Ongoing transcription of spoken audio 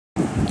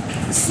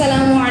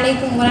अस्सलामु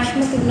अलैकुम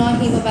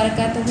वरहमतुल्लाहि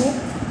वबरकातुहु।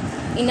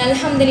 इन्नल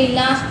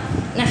हम्दुलिल्लाह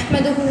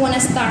नहमदुहु व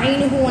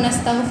नस्तईनुहु व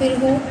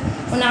नस्तगफिरुहु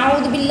व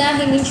नऊज़ु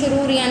बिल्लाहि मिन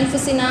शुरूरि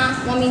अनफुसिना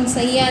व मिन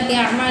सय्यिआति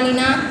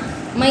अअमालिना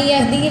मन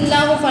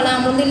यहदिहिल्लाहु फला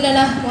मुदिल्ल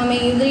लहु व मन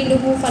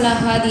युद्लिलहु फला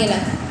हादिय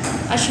लहु।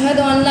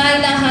 अशहदु अन ला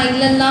इलाहा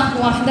इल्लल्लाह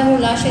वहदहु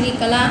ला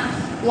शरीका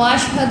लहु व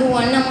अशहदु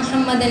अन्न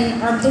मुहम्मदन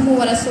अब्दुहु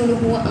व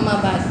रसूलुहु अम्मा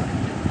बाद।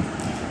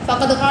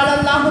 फ़क़द क़ाल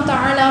अल्लाहु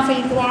तआला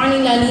फ़िल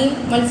क़ुरआनिल अज़ीम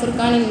वल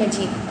फ़ुरक़ानिल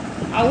मजीद।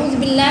 अऊज़ु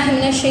बिल्लाहि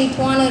मिनश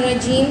शैतानिर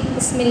रजीम।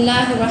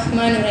 बिस्मिल्लाहिर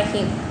रहमानिर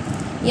रहीम।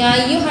 या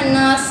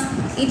अय्युहन्नास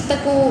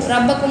इत्तक़ू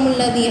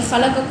रब्बकुमुल्लज़ी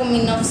ख़लक़कुम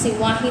मिन नफ़्सिन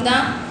वाहिदा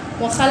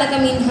व ख़लक़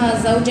मिन्हा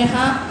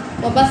ज़ौजहा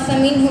व बस्स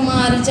मिन्हुमा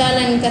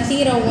रिजालन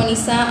कसीरन व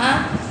निसाअ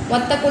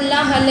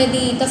वत्तक़ुल्लाहा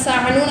अल्लज़ी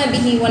तसाअलून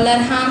बिही वल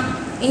अरहाम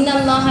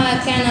इन्नल्लाहा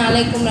कान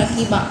अलैकुम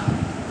रक़ीबा।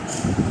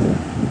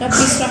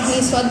 रब्बि इश्रह ली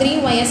सद्री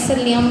व यस्सिर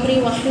लि अम्री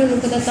वह்லுல்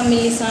உக்தத்தம்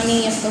மின் லிசானி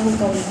யஃப்கஹு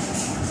கௌலி।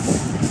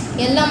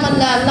 எல்லாம்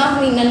அல்ல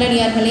அல்லாஹ்வின்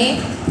நல்லடியார்களே,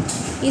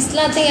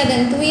 இஸ்லாத்தை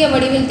அதன் தூய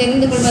வடிவில்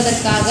தெரிந்து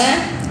கொள்வதற்காக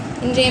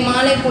இன்றைய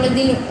மாலை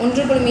பொழுதில்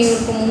ஒன்று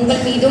குழுமியிருக்கும்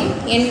உங்கள் மீதும்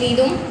என்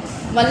மீதும்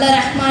வல்ல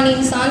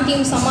ரஹ்மானின்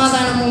சாந்தியும்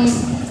சமாதானமும்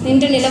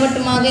நின்று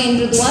நிலவட்டுமாக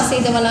என்று துவா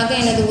செய்தவளாக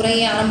எனது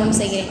உரையை ஆரம்பம்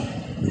செய்கிறேன்.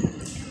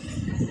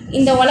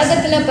 இந்த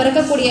உலகத்தில்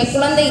பிறக்கக்கூடிய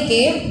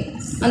குழந்தைக்கு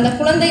அந்த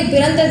குழந்தை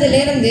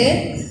பிறந்ததிலிருந்து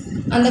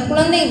அந்த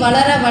குழந்தை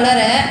வளர வளர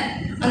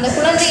அந்த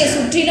குழந்தையை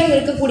சுற்றிலும்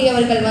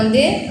இருக்கக்கூடியவர்கள்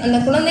அந்த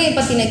குழந்தையை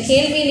பற்றின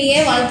கேள்வியிலேயே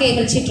வாழ்க்கையை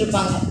கழிச்சிட்டு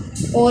இருப்பாங்க.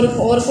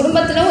 ஒரு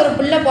குடும்பத்தில் ஒரு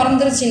பிள்ளை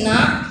பிறந்துருச்சுன்னா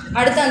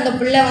அடுத்து அந்த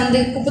பிள்ளை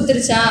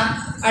குப்புத்துருச்சா,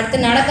 அடுத்து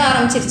நடக்க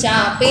ஆரம்பிச்சிருச்சா,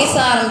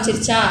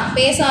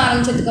 பேச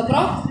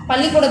ஆரம்பிச்சதுக்கப்புறம்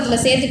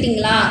பள்ளிக்கூடத்தில்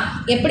சேர்த்துட்டிங்களா,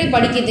 எப்படி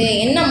படிக்குது,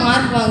 என்ன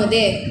மார்க்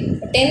வாங்குது,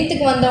 10th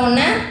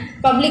வந்தவுடனே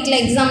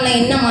பப்ளிக்கில் எக்ஸாமில்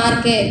என்ன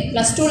மார்க்கு,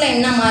 +2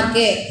 என்ன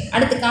மார்க்கு,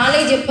 அடுத்து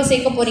காலேஜ் எப்போ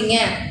சேர்க்க போகிறீங்க,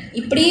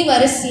 இப்படி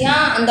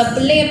வரிசையாக அந்த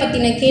பிள்ளையை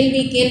பற்றின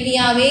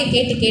கேள்வியாகவே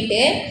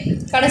கேட்டு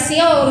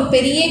கடைசியாக ஒரு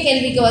பெரிய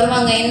கேள்விக்கு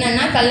வருவாங்க.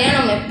 என்னென்னா,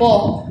 கல்யாணம் எப்போ,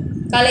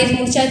 காலேஜ்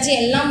முடிச்சாச்சு,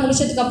 எல்லாம்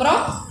முடிச்சதுக்கப்புறம்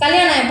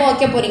கல்யாணம் எப்போ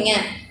வைக்க போகிறீங்க,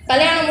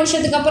 கல்யாணம்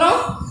முடிச்சதுக்கப்புறம்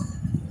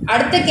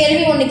அடுத்த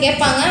கேள்வி ஒன்று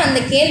கேட்பாங்க. அந்த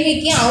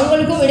கேள்விக்கு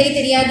அவங்களுக்கும் விடை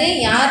தெரியாது,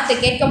 யார்கிட்ட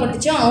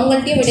கேட்கப்பட்டுச்சோ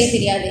அவங்கள்ட்டையும் விடை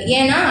தெரியாது.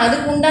 ஏன்னா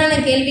அதுக்கு உண்டான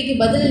கேள்விக்கு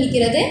பதில்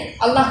அளிக்கிறது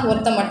அல்லாஹ்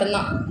ஒருத்தன்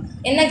மட்டும்தான்.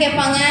 என்ன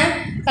கேட்பாங்க,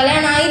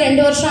 கல்யாணம் ஆகி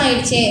 2 வருஷம்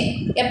ஆயிடுச்சே,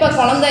 எப்போ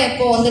குழந்தை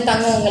எப்போ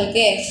தங்கும்,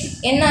 உங்களுக்கு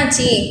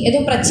என்னாச்சு,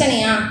 எதுவும்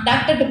பிரச்சனையா,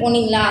 டாக்டர்கிட்ட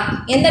போனீங்களா,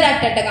 எந்த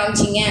டாக்டர்கிட்ட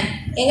காமிச்சிங்க,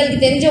 எங்களுக்கு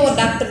தெரிஞ்ச ஒரு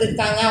டாக்டர்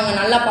இருக்காங்க, அவங்க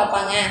நல்லா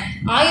பார்ப்பாங்க,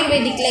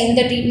 ஆயுர்வேதிக்கில்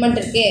இந்த ட்ரீட்மெண்ட்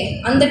இருக்குது,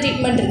 அந்த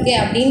ட்ரீட்மெண்ட்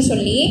இருக்குது அப்படின்னு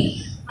சொல்லி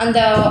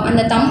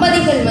அந்த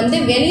தம்பதிகள்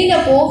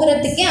வெளியில்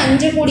போகிறதுக்கே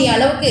அஞ்சக்கூடிய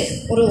அளவுக்கு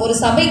ஒரு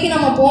சபைக்கு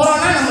நம்ம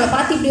போகிறோன்னா நம்மளை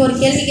பார்த்து இப்படி ஒரு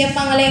கேள்வி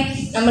கேட்பாங்களே,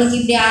 நம்மளுக்கு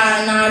இப்படி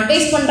நான்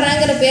அட்வைஸ்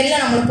பண்ணுறேங்கிற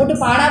பேரில் நம்மளை போட்டு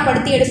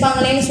பாடாப்படுத்தி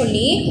எடுப்பாங்களேன்னு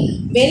சொல்லி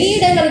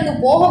வெளியிடங்களுக்கு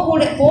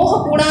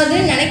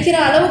போகக்கூடாதுன்னு நினைக்கிற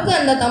அளவுக்கு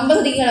அந்த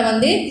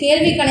தம்பதிகளை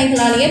கேள்வி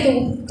கணைகளாலேயே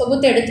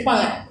தொகுத்து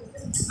எடுத்துப்பாங்க.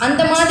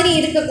 அந்த மாதிரி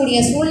இருக்கக்கூடிய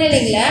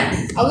சூழ்நிலையில்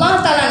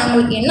அல்லாஹ் தஆலா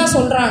நம்மளுக்கு என்ன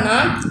சொல்கிறான்னா,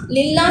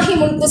 லில்லாஹி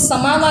முல்கு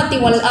ஸமாவாத்தி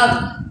வல்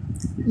அர்த்,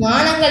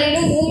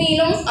 வானங்களிலும்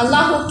பூமியிலும்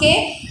அல்லாஹுக்கே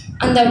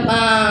அந்த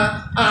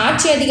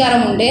ஆட்சி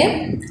அதிகாரம் உண்டு.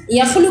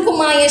 யஹ்லுகு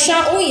மா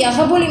யஷாஉ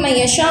யஹபு லிமன்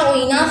யஷாஉ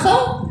இனாஸா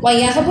வ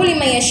யஹபு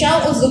லிமன்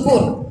யஷாஉ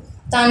ஸுகூர்.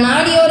 தான்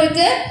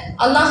நாடியோருக்கு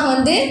அல்லாஹ்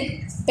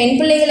பெண்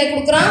பிள்ளைகளை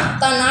கொடுக்குறான்,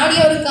 தான்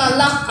நாடியோருக்கு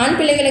அல்லாஹ் ஆண்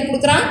பிள்ளைகளை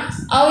கொடுக்குறான்.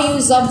 அவ்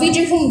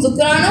யுஸவ்விஜுஹும்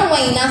ஸுக்ரானா வ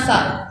இனாஸா,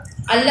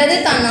 அல்லது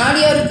தான்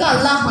நாடியோருக்கு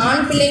அல்லாஹ்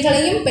ஆண்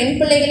பிள்ளைகளையும் பெண்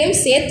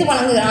பிள்ளைகளையும் சேர்த்து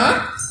வழங்குகிறான்.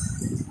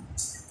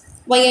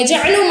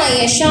 வயஜஅலு மா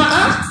யஷாஅ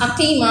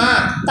அகீமா,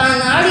 தான்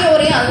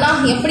நாடியோரே அல்லாஹ்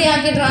எப்படி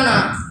ஆக்கிடுறானா,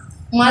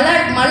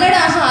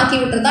 மலடாக ஆக்கி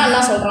விட்டுறதா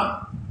அல்லாஹ் சொல்கிறான்.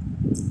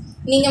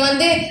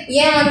 நீங்கள்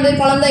ஏன்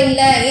குழந்தை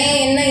இல்லை, ஏன்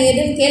என்ன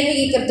ஏதுன்னு கேள்வி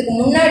கேட்கறதுக்கு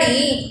முன்னாடி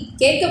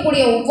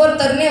கேட்கக்கூடிய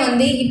ஒவ்வொருத்தருமே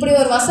இப்படி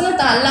ஒரு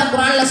வசனத்தை அல்லாஹ்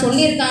குர்ஆனில்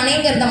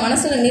சொல்லியிருக்கானேங்கிறத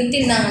மனசில்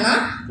நிறுத்திருந்தாங்கன்னா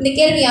இந்த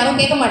கேள்வி யாரும்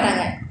கேட்க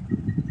மாட்டாங்க.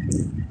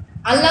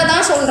 அல்லாஹ்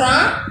தான்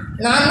சொல்கிறான்,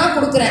 நான் தான்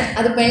கொடுக்குறேன்,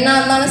 அது பெண்ணாக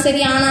இருந்தாலும் சரி,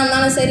 ஆணாக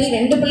இருந்தாலும் சரி,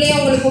 2 பிள்ளையும்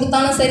உங்களுக்கு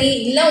கொடுத்தாலும் சரி,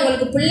 இல்லை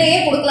உங்களுக்கு பிள்ளையே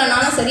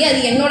கொடுக்கலனாலும் சரி, அது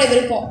என்னோட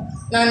விருப்பம்,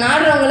 நான்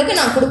நாடுறவங்களுக்கு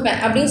நான்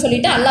கொடுப்பேன் அப்படின்னு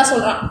சொல்லிட்டு அல்லாஹ்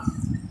சொல்கிறான்.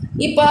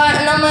 இப்போ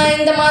நம்ம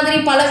இந்த மாதிரி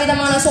பல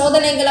விதமான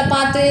சோதனைகளை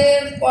பார்த்து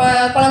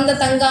குழந்தை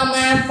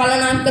தங்காமல் பல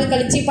நாட்கள்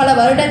கழித்து பல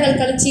வருடங்கள்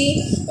கழித்து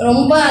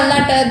ரொம்ப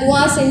அல்லாட்ட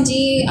துவா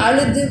செஞ்சு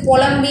அழுது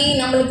புலம்பி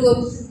நம்மளுக்கு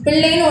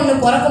பிள்ளைன்னு ஒன்று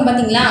பிறக்கும்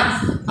பார்த்தீங்களா,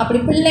 அப்படி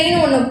பிள்ளைன்னு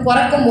ஒன்று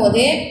பிறக்கும்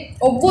போது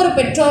ஒவ்வொரு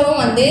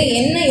பெற்றோரும்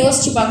என்ன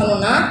யோசித்து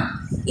பார்க்கணுன்னா,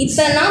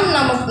 இத்தனை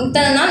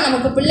நாள்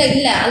நமக்கு பிள்ளை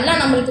இல்லை,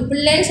 அல்லாஹ் நம்மளுக்கு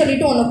பிள்ளைன்னு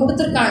சொல்லிட்டு ஒன்று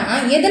கொடுத்துருக்கான்னா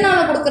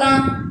எதனால்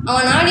கொடுக்குறான்,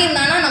 அவன் நாடி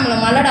இருந்தானா நம்மளை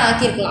மலட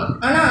ஆக்கியிருக்கலாம்,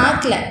 ஆனால்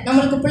ஆக்கலை,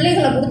 நம்மளுக்கு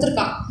பிள்ளைகளை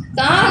கொடுத்துருக்கான்.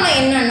 காரணம்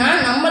என்னன்னா,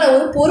 நம்மளை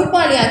ஒரு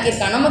பொறுப்பாளி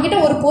ஆக்கியிருக்கான், நம்மக்கிட்ட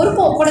ஒரு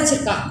பொறுப்பை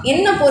ஒப்படைச்சிருக்கான்.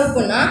 என்ன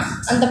பொறுப்புன்னா,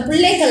 அந்த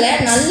பிள்ளைகளை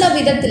நல்ல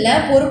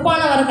விதத்தில்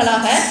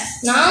பொறுப்பானவர்களாக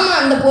நாம்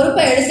அந்த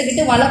பொறுப்பை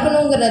எடுத்துக்கிட்டு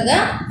வளர்க்கணுங்கிறத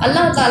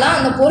அல்லாஹ் தஆலா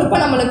அந்த பொறுப்பை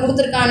நம்மளுக்கு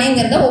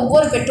கொடுத்துருக்கானேங்கிறத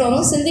ஒவ்வொரு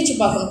பெற்றோரும் சிந்திச்சு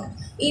பார்க்கணும்.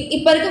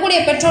 இப்போ இருக்கக்கூடிய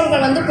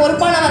பெற்றோர்கள்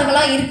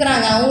பொறுப்பானவர்களாக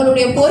இருக்கிறாங்க.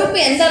 அவங்களுடைய பொறுப்பு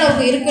எந்த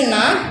அளவுக்கு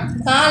இருக்குன்னா,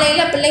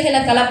 காலையில் பிள்ளைகளை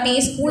கிளப்பி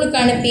ஸ்கூலுக்கு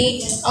அனுப்பி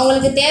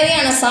அவங்களுக்கு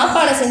தேவையான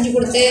சாப்பாடை செஞ்சு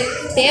கொடுத்து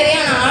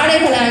தேவையான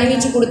ஆடைகளை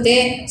அணிவிச்சு கொடுத்து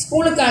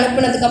ஸ்கூலுக்கு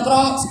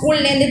அனுப்புனதுக்கப்புறம்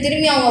ஸ்கூல்லேருந்து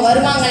திரும்பி அவங்க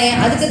வருவாங்களே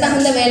அதுக்கு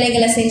தகுந்த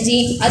வேலைகளை செஞ்சு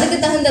அதுக்கு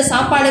தகுந்த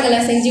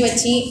சாப்பாடுகளை செஞ்சு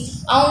வச்சு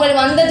அவங்க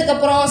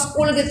வந்ததுக்கப்புறம்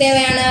ஸ்கூலுக்கு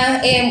தேவையான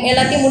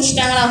எல்லாத்தையும்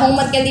முடிச்சிட்டாங்களா,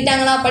 ஹோம்ஒர்க்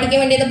எழுதிட்டாங்களா, படிக்க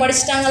வேண்டியதை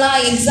படிச்சிட்டாங்களா,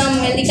 எக்ஸாம்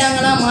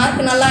எழுதிட்டாங்களா,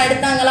 மார்க் நல்லா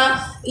எடுத்தாங்களா,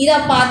 இதை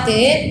பார்த்து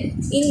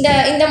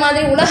இந்த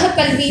மாதிரி உலக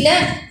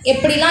கல்வியில்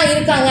எப்படிலாம்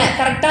இருக்காங்க,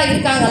 கரெக்டாக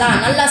இருக்காங்களா,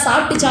 நல்லா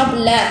சாப்பிட்டுச்சா,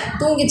 பிள்ளை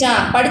தூங்கிச்சா,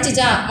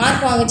 படிச்சுச்சா,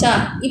 மார்க் வாங்குச்சா,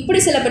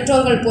 இப்படி சில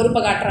பெற்றோர்கள்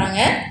பொறுப்பை காட்டுறாங்க.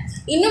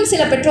 இன்னும்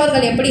சில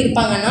பெற்றோர்கள் எப்படி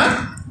இருப்பாங்கன்னா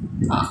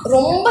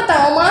ரொம்ப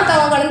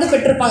தவம் கலந்து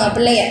பெற்றிருப்பாங்க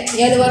பிள்ளைய.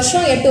 7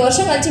 வருஷம் 8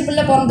 வருஷம் கழிச்சு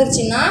பிள்ளை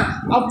பிறந்துருச்சுன்னா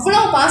அவ்வளோ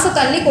பாசத்தை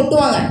தள்ளி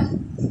கொட்டுவாங்க.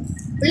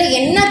 பிள்ளை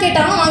என்ன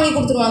கேட்டாலும் வாங்கி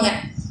கொடுத்துருவாங்க.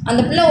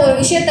 அந்த பிள்ளை ஒரு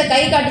விஷயத்த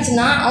கை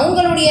காட்டுச்சுன்னா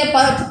அவங்களுடைய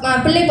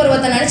பிள்ளை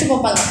பருவத்தை நினச்சி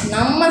பார்ப்பாங்க.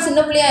 நம்ம சின்ன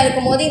பிள்ளையாக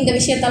இருக்கும் போது இந்த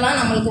விஷயத்தெல்லாம்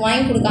நம்மளுக்கு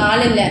வாங்கி கொடுக்க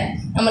ஆள் இல்லை,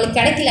 நம்மளுக்கு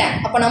கிடைக்கல,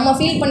 அப்போ நம்ம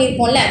ஃபீல்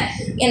பண்ணியிருப்போம்ல,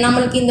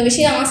 நம்மளுக்கு இந்த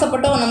விஷயம்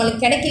ஆசைப்பட்டோம்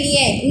நம்மளுக்கு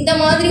கிடைக்கலையே, இந்த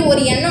மாதிரி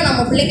ஒரு எண்ணம்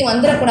நம்ம பிள்ளைக்கு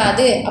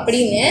வந்துடக்கூடாது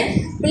அப்படின்னு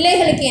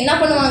பிள்ளைகளுக்கு என்ன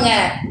பண்ணுவாங்க,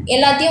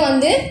 எல்லாத்தையும்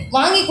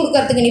வாங்கி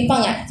கொடுக்கறதுக்கு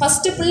நிற்பாங்க.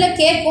 ஃபஸ்ட்டு பிள்ளை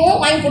கேட்கும்,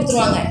 வாங்கி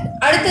கொடுத்துருவாங்க.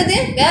 அடுத்தது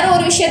வேற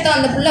ஒரு விஷயத்த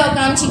அந்த பிள்ளை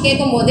காமிச்சு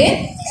கேட்கும்போது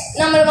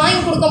நம்ம வாங்கி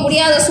கொடுக்க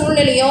முடியாத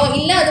சூழ்நிலையோ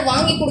இல்லை அது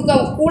வாங்கி கொடுக்க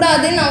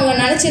கூடாதுன்னு அவங்க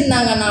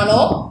நினச்சிருந்தாங்கனாலோ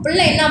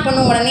பிள்ளை என்ன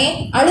பண்ணும், உடனே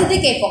அழுது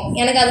கேட்கும்,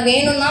 எனக்கு அது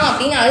வேணும் தான்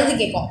அப்படின்னு அழுது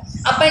கேட்கும்.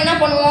 அப்போ என்ன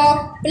பண்ணுவோம்,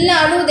 பிள்ளை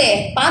அழுதே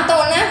பார்த்த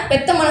உடனே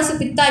பெத்த மனசு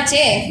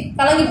பித்தாச்சே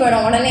கலங்கி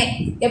போயிடும். உடனே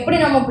எப்படி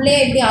நம்ம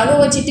பிள்ளைய இப்படி அழுவ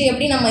வச்சுட்டு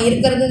எப்படி நம்ம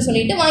இருக்கிறதுன்னு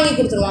சொல்லிட்டு வாங்கி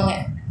கொடுத்துருவாங்க.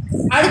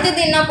 அடுத்தது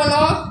என்ன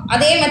பண்ணோம்,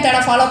 அதே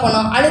மெத்தடை ஃபாலோ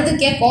பண்ணோம், அழுது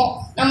கேட்கும்.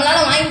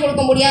 நம்மளால் வாங்கி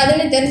கொடுக்க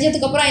முடியாதுன்னு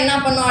தெரிஞ்சதுக்கப்புறம் என்ன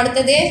பண்ணோம்,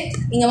 அடுத்தது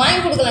நீங்கள் வாங்கி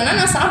கொடுக்கலன்னா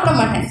நான் சாப்பிட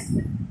மாட்டேன்.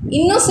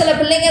 இன்னும் சில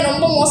பிள்ளைங்க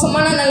ரொம்ப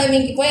மோசமான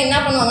நிலைமைக்கு போய் என்ன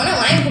பண்ணுவாங்கன்னா,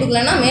 வாங்கி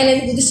கொடுக்கலன்னா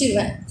மேலேருந்து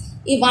குதிச்சிடுவேன்,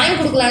 வாங்கி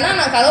கொடுக்கலன்னா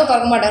நான் கதவை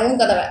திறக்க மாட்டேன்,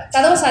 ரூம்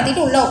கதவை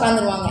சாத்திட்டு உள்ளே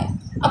உட்காந்துருவாங்க.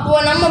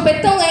 அப்போது நம்ம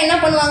பெற்றவங்க என்ன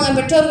பண்ணுவாங்க,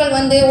 பெற்றோர்கள்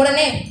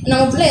உடனே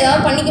நம்ம பிள்ளை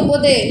ஏதாவது பண்ணிக்க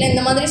போகுது இல்லை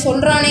இந்த மாதிரி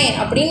சொல்கிறானே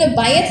அப்படின்னு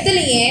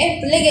பயத்திலேயே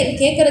பிள்ளைகள்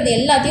கேட்குறது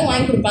எல்லாத்தையும்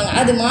வாங்கி கொடுப்பாங்க.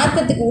 அது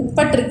மார்க்கத்துக்கு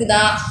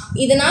உட்பட்டிருக்குதா,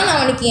 இதனால்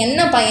அவனுக்கு என்ன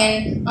பயன்,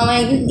 அவன்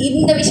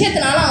இந்த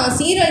விஷயத்தினால அவன்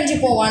சீரழிஞ்சு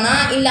போவானா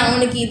இல்லை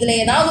அவனுக்கு இதில்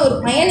ஏதாவது ஒரு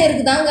பயன்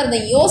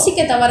இருக்குதாங்கிறத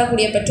யோசிக்க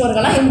தவறக்கூடிய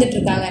பெற்றோர்களாக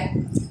இருந்துகிட்ருக்காங்க.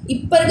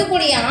 இப்போ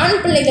இருக்கக்கூடிய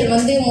ஆண் பிள்ளைகள்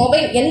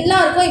மொபைல்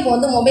எல்லாருக்கும்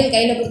இப்போ மொபைல்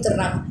கையில்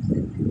கொடுத்துட்றாங்க.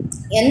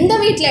 எந்த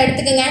வீட்டில்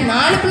எடுத்துக்கோங்க,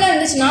 4 பிள்ளை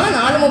இருந்துச்சுனாலும்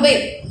 4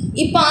 மொபைல்.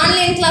 இப்போ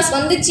ஆன்லைன் கிளாஸ்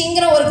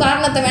வந்துச்சுங்கிற ஒரு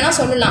காரணத்தை வேணால்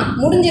சொல்லலாம்,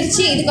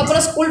 முடிஞ்சிருச்சு,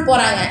 இதுக்கப்புறம் ஸ்கூல்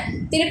போகிறாங்க,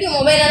 திருப்பி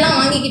மொபைலெல்லாம்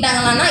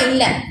வாங்கிக்கிட்டாங்களான்னா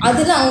இல்லை,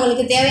 அதில்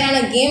அவங்களுக்கு தேவையான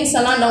கேம்ஸ்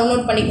எல்லாம்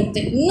டவுன்லோட் பண்ணி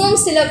கொடுத்து இன்னும்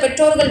சில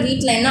பெற்றோர்கள்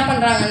வீட்டில் என்ன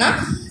பண்ணுறாங்கன்னா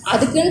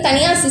அதுக்குன்னு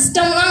தனியாக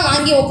சிஸ்டம்லாம்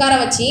வாங்கி உட்கார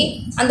வச்சு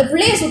அந்த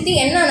பிள்ளைய சுற்றி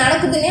என்ன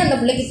நடக்குதுன்னே அந்த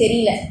பிள்ளைக்கு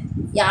தெரியல.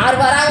 யார்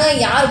வராங்க,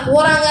 யார்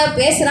போகிறாங்க,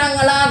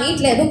 பேசுகிறாங்களா,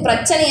 வீட்டில் எதுவும்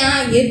பிரச்சனையா,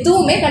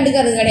 எதுவுமே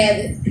கண்டுக்கிறது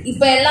கிடையாது.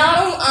 இப்போ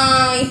எல்லாரும்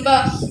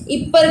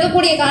இப்போ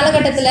இருக்கக்கூடிய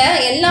காலகட்டத்தில்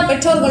எல்லா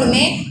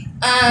பெற்றோர்களுமே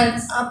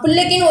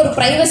பிள்ளைக்குன்னு ஒரு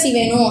ப்ரைவசி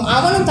வேணும்,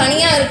 அவனும்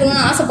தனியாக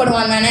இருக்கணும்னு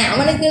ஆசைப்படுவான் தானே,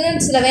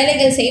 அவனுக்குன்னு சில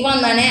வேலைகள்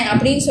செய்வான் தானே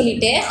அப்படின்னு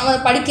சொல்லிட்டு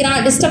அவன் படிக்கிறான்,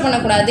 டிஸ்டர்ப்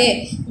பண்ணக்கூடாது.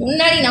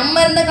 முன்னாடி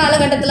நம்ம இருந்த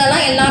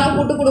காலகட்டத்திலலாம் எல்லாரும்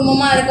கூட்டு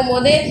குடும்பமாக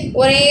இருக்கும்போது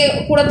ஒரே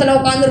கூடத்தில்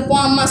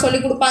உட்காந்துருப்போம், அம்மா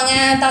சொல்லி கொடுப்பாங்க,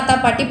 தாத்தா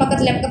பாட்டி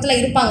பக்கத்தில்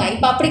இருப்பாங்க.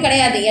 இப்போ அப்படி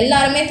கிடையாது,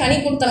 எல்லாருமே தனி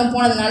குடுத்தனம்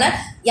போனதுனால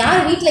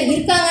யார் வீட்டில்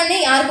இருக்காங்கன்னே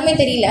யாருக்குமே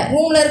தெரியல,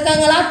 ரூமில்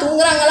இருக்காங்களா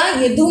தூங்குறாங்களா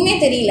எதுவுமே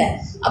தெரியல.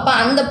 அப்போ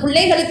அந்த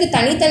பிள்ளைகளுக்கு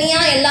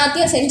தனித்தனியாக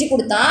எல்லாத்தையும் செஞ்சு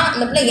கொடுத்தா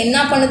அந்த பிள்ளை என்ன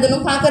பண்ணுதுன்னு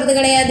பார்க்கறது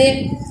கிடையாது.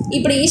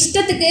 இப்படி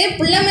இஷ்டத்துக்கு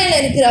பிள்ளை மேலே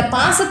இருக்கிற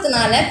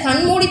பாசத்தினால,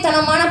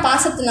 கண்மூடித்தனமான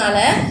பாசத்தினால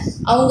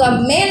அவங்க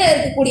மேலே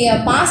இருக்கக்கூடிய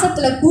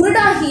பாசத்தில்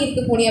குருடாகி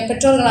இருக்கக்கூடிய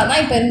பெற்றோர்களாக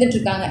தான் இப்போ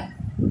இருந்துட்டுருக்காங்க.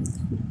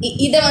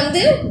 இதை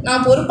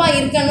நான் பொறுப்பாக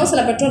இருக்கணும்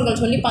சில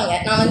பெற்றோர்கள் சொல்லிப்பாங்க,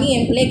 நான்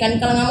என் பிள்ளையை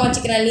கண்கலங்காமல்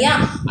வச்சுக்கிறேன் இல்லையா,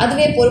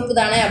 அதுவே பொறுப்பு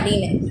தானே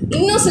அப்படின்னு.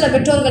 இன்னும் சில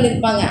பெற்றோர்கள்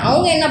இருப்பாங்க,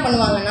 அவங்க என்ன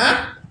பண்ணுவாங்கன்னா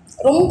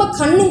ரொம்ப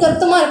கண்ணும்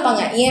கருத்துமாக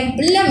இருப்பாங்க, என்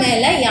பிள்ளை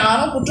மேலே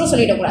யாரும் குற்றம்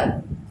சொல்லிடக்கூடாது.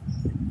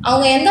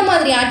 அவங்க எந்த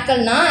மாதிரி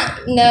ஆட்கள்னா,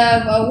 இந்த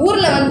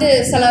ஊரில்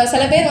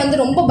சில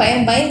பேர் ரொம்ப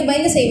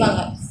பயந்து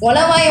செய்வாங்க.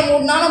 உளவாயை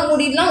மூடினாலும்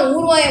மூடிடலாம்,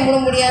 ஊர்வாயை மூட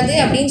முடியாது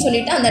அப்படின்னு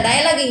சொல்லிட்டு அந்த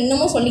டயலாகை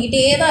இன்னமும்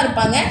சொல்லிக்கிட்டே தான்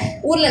இருப்பாங்க.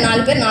 ஊரில்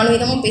 4 பேர் 4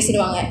 விதமாக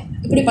பேசிடுவாங்க,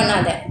 இப்படி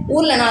பண்ணாத,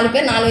 ஊரில் 4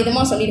 பேர் 4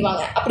 விதமாக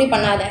சொல்லிடுவாங்க, அப்படி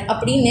பண்ணாத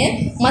அப்படின்னு.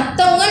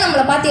 மற்றவங்க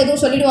நம்மளை பார்த்து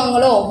எதுவும்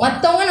சொல்லிடுவாங்களோ,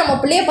 மற்றவங்க நம்ம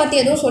பிள்ளைய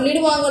பார்த்து எதுவும்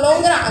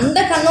சொல்லிடுவாங்களோங்கிற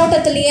அந்த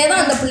கண்ணோட்டத்திலேயே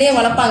தான் அந்த பிள்ளைய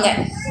வளர்ப்பாங்க.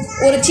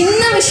 ஒரு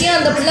சின்ன விஷயம்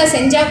அந்த பிள்ளை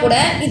செஞ்சால் கூட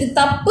இது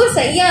தப்பு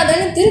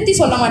செய்யாதுன்னு திருத்தி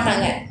சொல்ல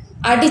மாட்டாங்க,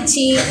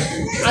 அடித்து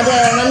அதை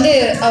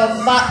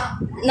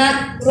நான்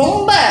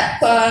ரொம்ப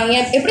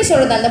எப்படி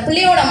சொல்கிறது, அந்த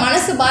பிள்ளையோட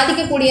மனசு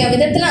பாதிக்கக்கூடிய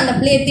விதத்தில் அந்த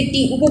பிள்ளையை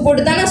திட்டி, உப்பு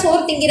போட்டு தானே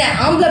சோறு திங்கிற,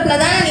 ஆம்பளை பிள்ளை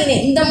தானே நீ,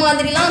 இந்த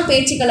மாதிரிலாம்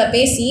பேச்சுக்களை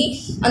பேசி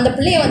அந்த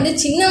பிள்ளைய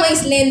சின்ன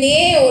வயசுலேருந்தே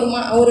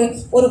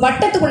ஒரு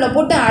வட்டத்துக்குள்ளே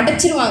போட்டு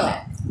அடைச்சிருவாங்க.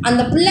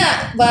 அந்த பிள்ளை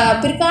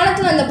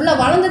பிற்காலத்தில் அந்த பிள்ளை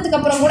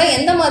வளர்ந்ததுக்கப்புறம் கூட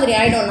எந்த மாதிரி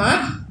ஆகிடும்னா,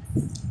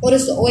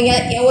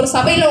 ஒரு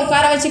சபையில்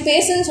உட்கார வச்சு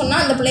பேசுன்னு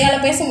சொன்னால் அந்த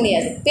பிள்ளையால் பேச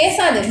முடியாது,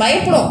 பேசாது,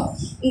 பயப்படும்.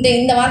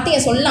 இந்த வார்த்தையை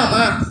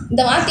சொல்லலாமா,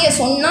 இந்த வார்த்தையை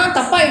சொன்னால்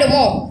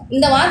தப்பாயிடுமோ,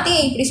 இந்த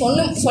வார்த்தையை இப்படி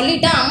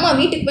சொல்லிட்டா அம்மா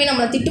வீட்டுக்கு போய்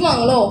நம்மளை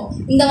திட்டுவாங்களோ,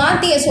 இந்த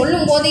வார்த்தையை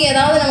சொல்லும் போது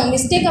ஏதாவது நம்ம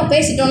மிஸ்டேக்காக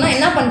பேசிட்டோம்னா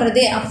என்ன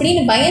பண்ணுறது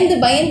அப்படின்னு பயந்து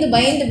பயந்து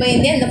பயந்து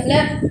பயந்தே அந்த பிள்ளை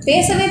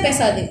பேசவே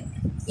பேசாது.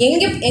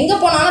 எங்கே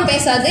போனாலும்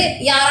பேசாது.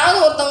 யாராவது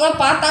ஒருத்தவங்க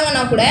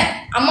பார்த்தாங்கன்னா கூட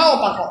அம்மாவை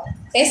பார்க்கும்,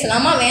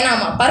 பேசலாமா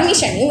வேணாமா,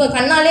 பர்மிஷன் இவங்க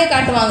கண்ணாலே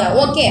காட்டுவாங்க.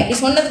 ஓகே அப்படி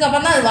சொன்னதுக்கு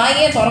அப்புறம் தான் அது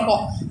வாயே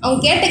திறக்கும்.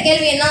 அவங்க கேட்ட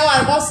கேள்வி என்னவா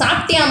இருக்கும்,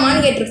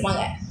 சாப்பிட்டியாமான்னு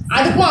கேட்டிருப்பாங்க.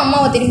 அதுக்கும்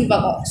அம்மாவை திரும்பி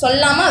பார்க்கும்,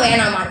 சொல்லாமா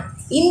வேணாமான்னு.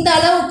 இந்த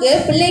அளவுக்கு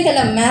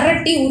பிள்ளைகளை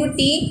மிரட்டி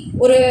உருட்டி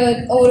ஒரு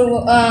ஒரு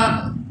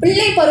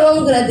பிள்ளை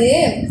பருவங்கிறது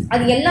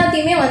அது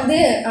எல்லாத்தையுமே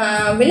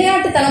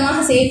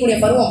விளையாட்டுத்தனமாக செய்யக்கூடிய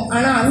பருவம்.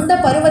 ஆனால் அந்த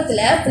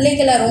பருவத்தில்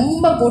பிள்ளைகளை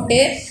ரொம்ப போட்டு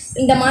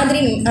இந்த மாதிரி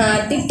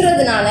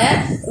திட்டுறதுனால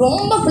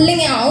ரொம்ப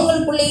பிள்ளைங்க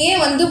அவங்களுக்குள்ளேயே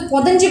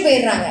புதஞ்சு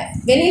போயிடுறாங்க,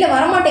 வெளியில்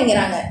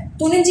வரமாட்டேங்கிறாங்க,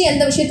 துணிஞ்சு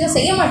எந்த விஷயத்தையும்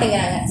செய்ய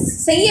மாட்டேங்கிறாங்க.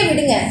 செய்ய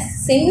விடுங்க,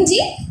 செஞ்சு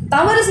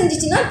தவறு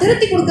செஞ்சிச்சுன்னா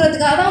திருத்தி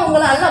கொடுக்கறதுக்காக தான்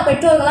உங்களை எல்லாம்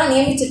பெற்றோர்களாக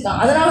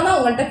நியமிச்சிருக்கான். அதனால தான்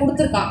உங்கள்கிட்ட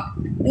கொடுத்துருக்கான்.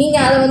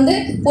 நீங்கள் அதை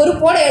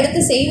பொறுப்போடு எடுத்து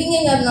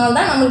செய்வீங்கிறதுனால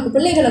தான் நம்மளுக்கு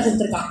பிள்ளைகளை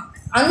கொடுத்துருக்கான்.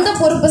 அந்த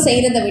பொறுப்பை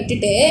செய்கிறத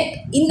விட்டுட்டு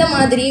இந்த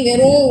மாதிரி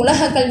வெறும்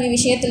உலக கல்வி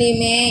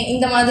விஷயத்துலையுமே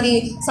இந்த மாதிரி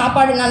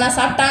சாப்பாடு நல்லா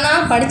சாப்பிட்டானா,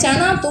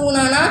 படித்தானா,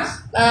 தூங்கினானா,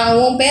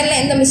 உன் பேரில்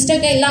எந்த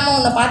மிஸ்டேக்கும் இல்லாமல்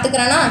உன்னை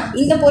பார்த்துக்கிறானா,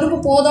 இந்த பொறுப்பு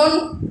போதும்னு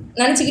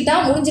நினச்சிக்கிட்டா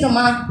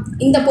முடிஞ்சிடுமா?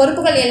 இந்த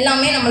பொறுப்புகள்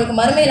எல்லாமே நம்மளுக்கு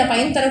மறுமையில்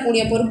பயன்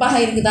தரக்கூடிய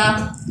பொறுப்பாக இருக்குதா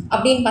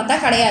அப்படின்னு பார்த்தா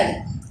கிடையாது.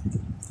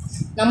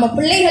 நம்ம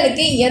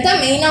பிள்ளைகளுக்கு எதை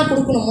மெயினாக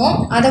கொடுக்கணுமோ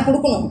அதை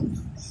கொடுக்கணும்.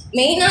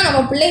 மெயினாக நம்ம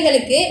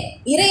பிள்ளைகளுக்கு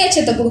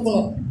இறையச்சத்தை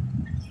கொடுக்கணும்.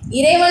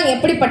 இறைவன்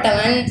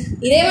எப்படிப்பட்டவன்,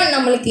 இறைவன்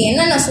நம்மளுக்கு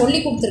என்னென்ன சொல்லி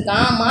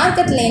கொடுத்துருக்கான்,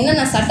 மார்க்கத்தில்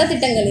என்னென்ன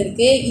சட்டத்திட்டங்கள்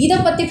இருக்குது, இதை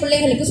பற்றி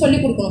பிள்ளைகளுக்கு சொல்லி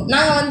கொடுக்கணும்.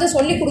 நாங்கள்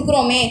சொல்லி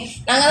கொடுக்குறோமே,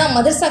 நாங்கள் தான்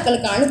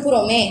மதர்சாக்களுக்கு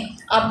அனுப்புகிறோமே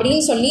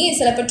அப்படின்னு சொல்லி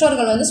சில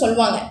பெற்றோர்கள்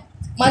சொல்லுவாங்க.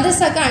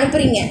 மதர்சாக்கு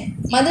அனுப்புகிறீங்க,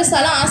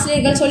 மதர்சால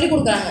ஆசிரியர்கள் சொல்லி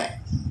கொடுக்குறாங்க.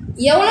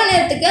 எவ்வளோ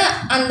நேரத்துக்கு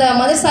அந்த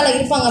மதர்சால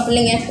இருப்பாங்க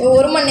பிள்ளைங்க?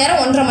 1 மணி நேரம்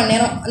 1.5 மணி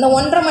நேரம். அந்த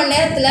 1.5 மணி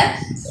நேரத்தில்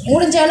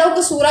முடிஞ்ச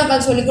அளவுக்கு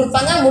சூறாக்கள் சொல்லி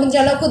கொடுப்பாங்க, முடிஞ்ச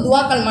அளவுக்கு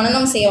துவாக்கள்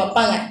மனனம் செய்ய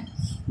வைப்பாங்க.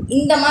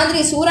 இந்த மாதிரி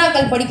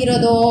சூறாக்கள்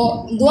படிக்கிறதோ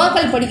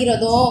துவாக்கள்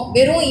படிக்கிறதோ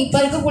வெறும் இப்போ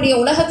இருக்கக்கூடிய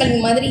உலக கல்வி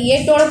மாதிரி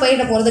ஏட்டோடு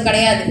போயிட போகிறது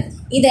கிடையாது.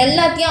 இது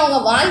எல்லாத்தையும் அவங்க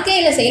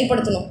வாழ்க்கையில்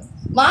செயல்படுத்தணும்.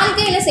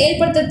 வாழ்க்கையில்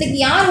செயல்படுத்துறதுக்கு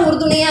யார்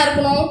உறுதுணையாக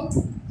இருக்கணும்?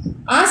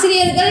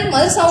 ஆசிரியர்கள்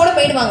மதர்சாவோடு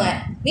போயிடுவாங்க.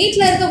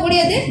 வீட்டில்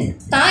இருக்கக்கூடியது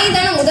தாய்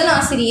தானே முதல்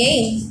ஆசிரியை,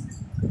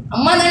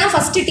 அம்மா தானே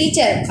ஃபஸ்ட்டு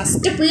டீச்சர்.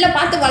 ஃபஸ்ட்டு பிள்ளை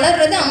பார்த்து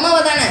வளர்றது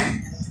அம்மாவை தானே.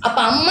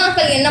 அப்போ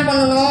அம்மாக்கள் என்ன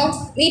பண்ணணும்?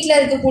 வீட்டில்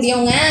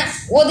இருக்கக்கூடியவங்க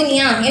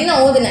ஓதுனியா, என்ன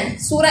ஓதுன,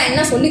 சூறா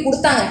என்ன சொல்லி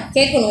கொடுத்தாங்க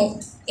கேட்கணும்.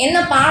 என்ன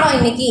பாடம்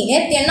இன்னைக்கு,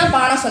 நேற்று என்ன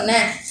பாடம்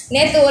சொன்னேன்,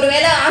 நேற்று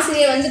ஒருவேளை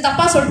ஆசிரியர்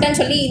தப்பாக சொல்லிட்டேன்னு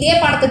சொல்லி இதே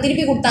பாடத்தை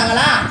திருப்பி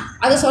கொடுத்தாங்களா,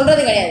 அது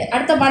சொல்கிறது கிடையாது,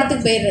 அடுத்த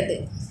பாடத்துக்கு போயிடுறது.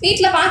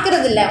 வீட்டில்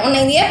பார்க்கறது இல்லை,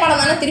 உன்னை இதே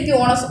பாடம் தானே திருப்பி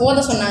ஓத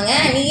சொன்னாங்க,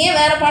 நீ ஏன்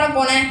வேறு பாடம்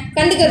போன,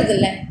 கண்டுக்கிறது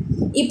இல்லை.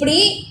 இப்படி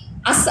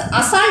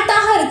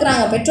அசால்ட்டாக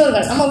இருக்கிறாங்க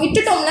பெற்றோர்கள். நம்ம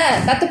விட்டுட்டோம்ல,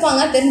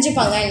 கற்றுப்பாங்க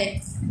தெரிஞ்சுப்பாங்கன்னு.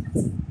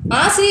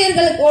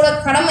 ஆசிரியர்களோட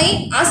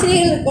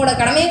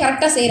கடமையை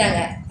கரெக்டாக செய்கிறாங்க.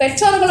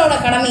 பெற்றோர்களோட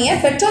கடமையை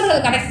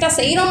பெற்றோர்கள் கரெக்டாக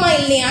செய்கிறோமா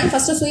இல்லையான்னு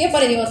ஃபஸ்ட்டு சுய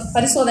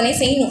பரிசோதனை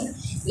செய்யணும்.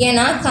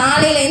 ஏன்னா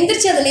காலையில்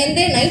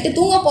எந்திரிச்சதுலேருந்து நைட்டு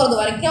தூங்க போகிறது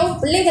வரைக்கும்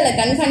பிள்ளைகளை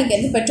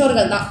கண்காணிக்கிறது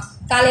பெற்றோர்கள் தான்.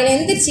 காலையில்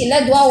எந்திரிச்சு இல்லை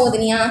துவா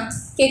ஓதுனியா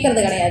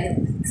கேட்குறது கிடையாது.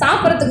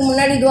 சாப்பிட்றதுக்கு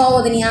முன்னாடி துவா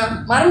ஓதுனியா,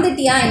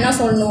 மறந்துட்டியா என்ன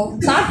சொல்லணும்,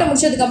 சாப்பிட்டு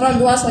முடிச்சதுக்கப்புறம்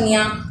துவா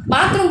சொன்னியா,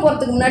 பாத்ரூம்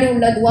போகிறதுக்கு முன்னாடி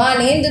உள்ள துவா,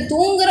 நேர்ந்து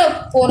தூங்குற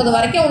போகிறது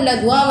வரைக்கும் உள்ள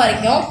துவா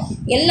வரைக்கும்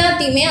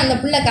எல்லாத்தையுமே அந்த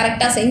பிள்ளை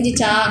கரெக்டாக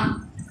செஞ்சிச்சா,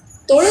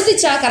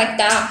 தொழுதுச்சா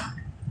கரெக்டாக,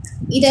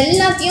 இது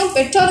எல்லாத்தையும்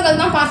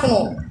பெற்றோர்கள் தான்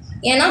பார்க்கணும்.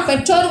 ஏன்னா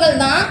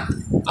பெற்றோர்கள் தான்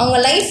அவங்க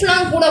லைஃப்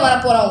லாங் கூட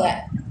வரப்போகிறவங்க.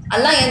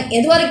 அல்லாஹ்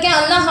எது வரைக்கும்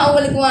அல்லாஹ்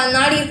அவங்களுக்கு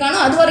நாடி இருக்கானோ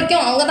அது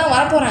வரைக்கும் அவங்க தான்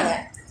வரப்போகிறாங்க.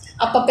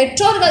 அப்போ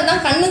பெற்றோர்கள்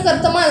தான் கண்ணு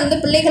கருத்தமாக இருந்து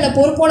பிள்ளைகளை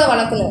பொறுப்போடு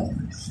வளர்க்கணும்.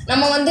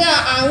 நம்ம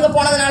அங்கே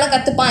போனதுனால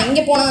கற்றுப்பான்,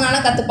 இங்கே போனதுனால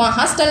கற்றுப்பான்,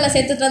 ஹாஸ்டலில்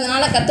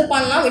சேர்த்துட்டதுனால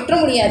கற்றுப்பான்லாம் விட்டுற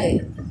முடியாது.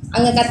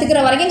 அங்கே கற்றுக்கிற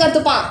வரைக்கும்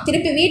கற்றுப்பான்,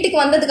 திருப்பி வீட்டுக்கு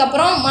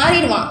வந்ததுக்கப்புறம்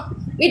மாறிடுவான்.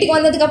 வீட்டுக்கு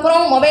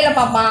வந்ததுக்கப்புறம் மொபைலை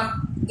பார்ப்பான்,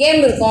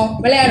 கேம் இருக்கும்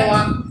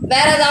விளையாடுவான்,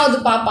 வேறு ஏதாவது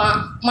பார்ப்பான்,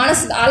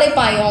 மனசு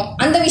அலைப்பாயும்,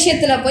 அந்த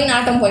விஷயத்தில் போய்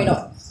நாட்டம்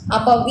போயிடும்.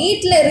 அப்போ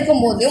வீட்டில்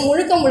இருக்கும்போது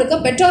முழுக்க முழுக்க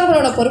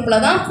பெற்றோர்களோட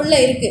பொறுப்பில் தான் பிள்ளை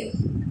இருக்குது.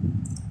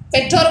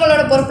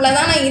 பெற்றோர்களோட பொறுப்பில்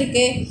தானே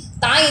இருக்குது.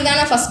 தாய்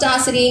தானே ஃபஸ்ட்டு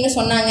ஆசிரியைன்னு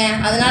சொன்னாங்க,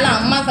 அதனால்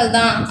அம்மாக்கள்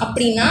தான்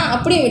அப்படின்னா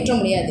அப்படியும் விட்டுற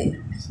முடியாது.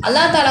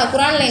 அல்லாஹ் தாலா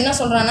குரானில் என்ன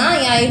சொல்கிறான்னா,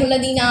 யா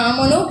அய்யுஹல்லதீன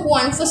ஆமனூ கூ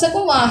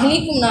அன்ஃபுஸக்கும் வ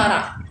அஹ்லீக்கும் நாரா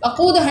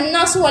வகூதுஹா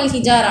அன்னாஸு வல்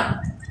ஹிஜாரா.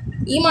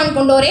 ஈமான்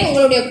கொண்டோரே,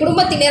 உங்களுடைய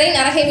குடும்பத்தினரை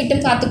நரகை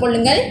விட்டும்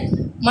காத்துக்கொள்ளுங்கள்,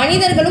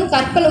 மனிதர்களும்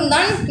கற்களும்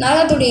தான்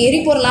நரகத்துடைய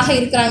எரிபொருளாக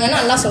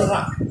இருக்கிறாங்கன்னு அல்லாஹ்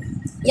சொல்கிறான்.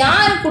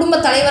 யார் குடும்ப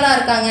தலைவராக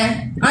இருக்காங்க?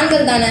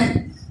 ஆண்கள் தானே.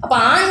 அப்போ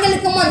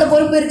ஆண்களுக்கும் அந்த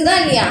பொறுப்பு இருக்குதா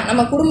இல்லையா?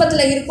 நம்ம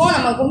குடும்பத்தில் இருக்கோம்,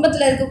 நம்ம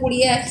குடும்பத்தில்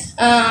இருக்கக்கூடிய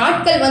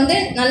ஆட்கள்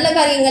நல்ல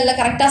காரியங்களில்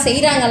கரெக்டாக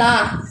செய்கிறாங்களா,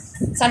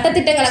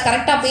 சட்டத்திட்டங்களை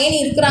கரெக்டாக பேணி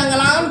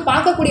இருக்கிறாங்களான்னு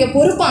பார்க்கக்கூடிய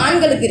பொறுப்பு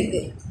ஆண்களுக்கு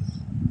இருக்குது.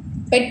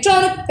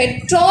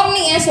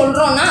 பெற்றோர்னு ஏன்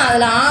சொல்கிறோன்னா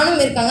அதில்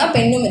ஆணும் இருக்காங்க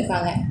பெண்ணும்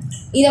இருக்காங்க.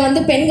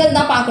 இதை பெண்கள்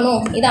தான்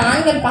பார்க்கணும், இதை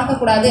ஆண்கள்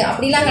பார்க்கக்கூடாது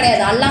அப்படிலாம்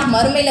கிடையாது. அல்லாஹ்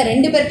மறுமையில்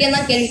 2 பேருக்கே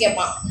தான் கேள்வி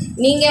கேட்பான்.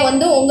 நீங்கள்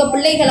உங்கள்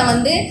பிள்ளைகளை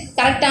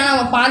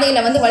கரெக்டான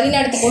பாதையில்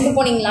வழிநடத்தி கொண்டு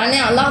போனீங்களான்னு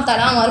அல்லாஹ்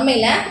தாலா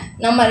மறுமையில்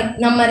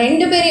நம்ம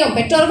 2 பேரையும்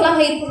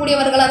பெற்றோர்களாக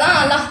இருக்கக்கூடியவர்களை தான்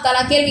அல்லாஹ்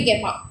தாலா கேள்வி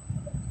கேட்பான்.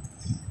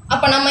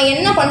 அப்போ நம்ம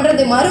என்ன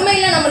பண்ணுறது?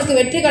 மறுமையில் நம்மளுக்கு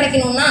வெற்றி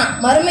கிடைக்கணும்னா,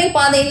 மறுமை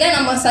பாதையில்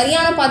நம்ம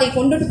சரியான பாதை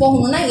கொண்டுட்டு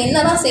போகணும்னா என்ன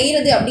தான்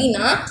செய்கிறது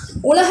அப்படின்னா,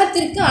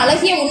 உலகத்திற்கு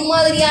அழகிய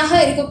முன்மாதிரியாக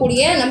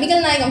இருக்கக்கூடிய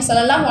நபிகள் நாயகம்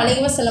ஸல்லல்லாஹு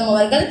அலைஹி வஸல்லம்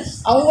அவர்கள்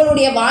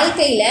அவங்களுடைய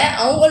வாழ்க்கையில்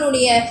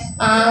அவங்களுடைய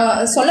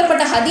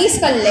சொல்லப்பட்ட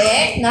ஹதீஸ்களில்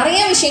நிறைய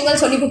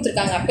விஷயங்கள் சொல்லி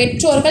கொடுத்துருக்காங்க.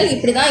 பெற்றோர்கள்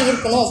இப்படி தான்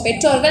இருக்கணும்,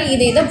 பெற்றோர்கள்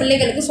இதை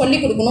பிள்ளைகளுக்கு சொல்லி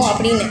கொடுக்கணும்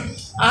அப்படின்னு.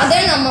 அதை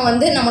நம்ம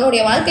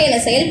நம்மளுடைய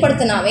வாழ்க்கையில்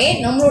செயல்படுத்தினாவே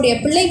நம்மளுடைய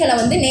பிள்ளைகளை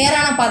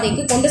நேரான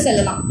பாதைக்கு கொண்டு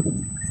செல்லலாம்.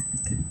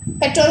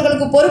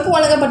 பெற்றோர்களுக்கு பொறுப்பு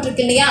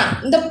வழங்கப்பட்டிருக்கு இல்லையா?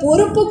 இந்த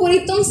பொறுப்பு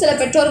குறித்தும் சில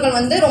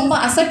பெற்றோர்கள் ரொம்ப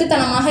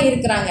அசட்டுத்தனமாக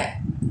இருக்கிறாங்க.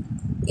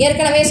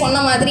 ஏற்கனவே சொன்ன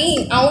மாதிரி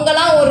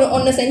அவங்களாம்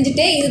ஒன்று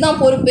செஞ்சுட்டு இதுதான்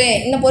பொறுப்பு,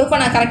 இந்த பொறுப்பை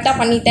நான் கரெக்டாக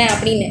பண்ணிட்டேன்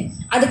அப்படின்னு.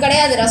 அது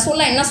கிடையாது.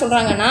 ரசூல்லா என்ன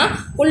சொல்கிறாங்கன்னா,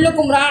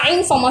 குல்லுக்கும்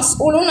ராயின்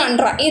ஃபமஸ்ஊலுன் அன்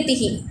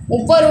ரஅய்திஹி,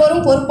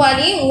 ஒவ்வொருவரும்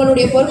பொறுப்பாளி,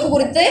 உங்களுடைய பொறுப்பு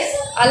குறித்து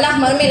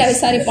அல்லாஹ் மறுமையில்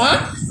விசாரிப்பான்.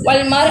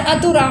 வல்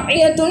மர்அத்து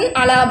ராயியத்துன்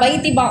அலா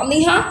பைத்தி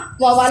பஅதிஹா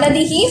வ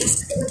வலதிஹி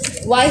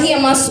வஹிய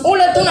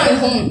மஸ்ஊலத்துன்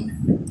அன்ஹும்.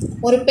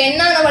 ஒரு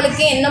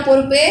பெண்ணானவளுக்கு என்ன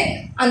பொறுப்பு?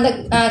 அந்த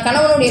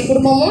கணவனுடைய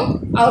குடும்பமும்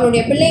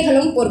அவளுடைய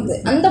பிள்ளைகளும் பொறுப்பு.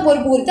 அந்த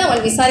பொறுப்பு குறித்து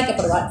அவள்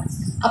விசாரிக்கப்படுவாள்.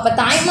 அப்போ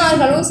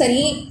தாய்மார்களும்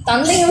சரி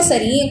தந்தையும்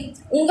சரி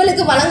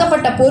உங்களுக்கு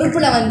வழங்கப்பட்ட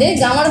பொறுப்பில்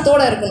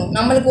கவனத்தோடு இருக்கணும்.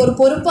 நம்மளுக்கு ஒரு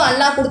பொறுப்பு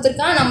அல்லாஹ்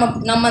கொடுத்துருக்கான்,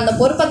 நம்ம அந்த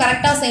பொறுப்பை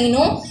கரெக்டாக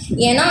செய்யணும்.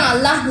 ஏன்னா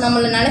அல்லாஹ்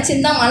நம்மளை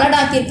நினச்சிருந்தா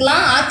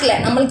மலடாக்கியிருக்கலாம், ஆக்கலை,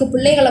 நம்மளுக்கு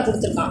பிள்ளைகளை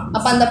கொடுத்துருக்கான்.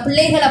 அப்போ அந்த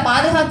பிள்ளைகளை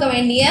பாதுகாக்க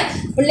வேண்டிய,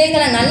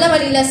 பிள்ளைகளை நல்ல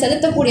வழியில்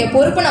செலுத்தக்கூடிய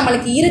பொறுப்பு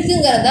நம்மளுக்கு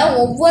இருக்குங்கிறத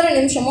ஒவ்வொரு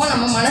நிமிஷமும்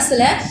நம்ம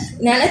மனசில்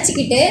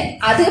நினச்சிக்கிட்டு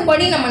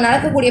அதுபடி நம்ம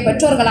நடக்கக்கூடிய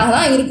பெற்றோர்களாக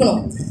தான்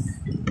இருக்கணும்.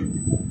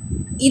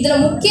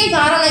 இதில் முக்கிய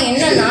காரணம்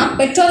என்னன்னா,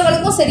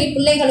 பெற்றோர்களுக்கும் சரி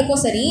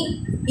பிள்ளைகளுக்கும் சரி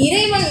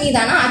இறைவன்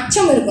மீதான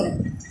அச்சம் இருக்கணும்.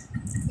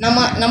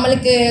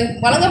 நம்மளுக்கு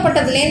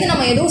வழங்கப்பட்டதுலேருந்து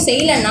நம்ம எதுவும்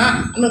செய்யலைன்னா,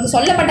 நம்மளுக்கு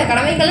சொல்லப்பட்ட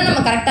கடமைகளை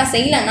நம்ம கரெக்டாக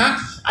செய்யலைன்னா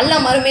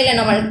அல்லாஹ் மறுமையில்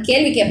நம்ம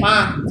கேள்வி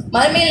கேட்பான்.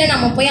 மறுமையில்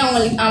நம்ம போய்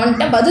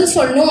அவன்கிட்ட பதில்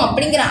சொல்லணும்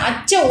அப்படிங்கிற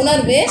அச்ச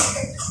உணர்வு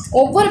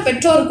ஒவ்வொரு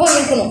பெற்றோருக்கும்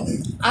இருக்கணும்.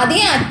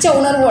 அதே அச்ச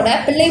உணர்வோட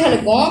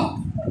பிள்ளைகளுக்கும்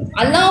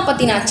அல்லாஹ்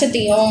பற்றின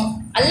அச்சத்தையும்,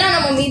 அல்லாஹ்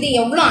நம்ம மீது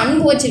எவ்வளோ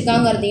அன்பு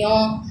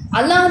வச்சுருக்காங்கிறதையும்,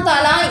 அல்லாஹ்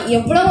தாலா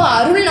எவ்வளவு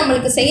அருள்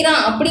நம்மளுக்கு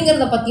செய்கிறான்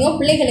அப்படிங்கிறத பற்றியும்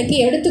பிள்ளைகளுக்கு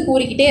எடுத்து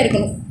கூறிக்கிட்டே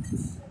இருக்கணும்.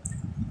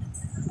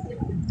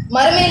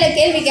 மறுமையில்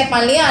கேள்வி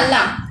கேட்பான் இல்லையா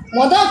அல்லாஹ்,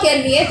 மொதல்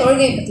கேள்வியே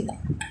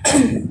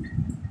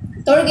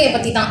தொழுகையை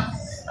பற்றி தான்.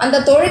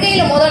 அந்த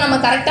தொழுகையில் நம்ம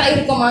கரெக்டாக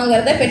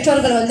இருக்கோமாங்கிறத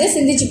பெற்றோர்கள்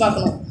சிந்திச்சு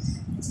பார்க்கணும்.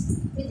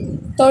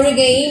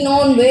 தொழுகை,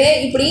 நோன்பு,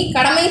 இப்படி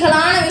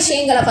கடமைகளான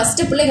விஷயங்களை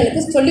ஃபஸ்ட்டு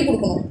பிள்ளைகளுக்கு சொல்லி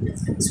கொடுக்கணும்.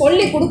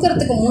 சொல்லி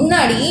கொடுக்கறதுக்கு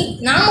முன்னாடி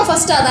நாம்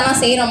ஃபஸ்ட்டு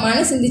அதெல்லாம்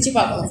செய்கிறோமான்னு சிந்திச்சு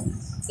பார்க்கணும்.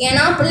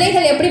 ஏன்னா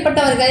பிள்ளைகள்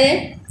எப்படிப்பட்டவர்கள்,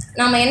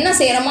 நாம் என்ன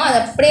செய்கிறோமோ அதை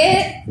அப்படியே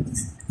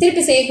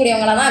திருப்பி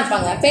செய்யக்கூடியவங்களாக தான்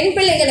இருப்பாங்க. பெண்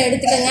பிள்ளைகளை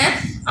எடுத்துக்கோங்க,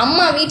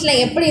 அம்மா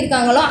வீட்டில் எப்படி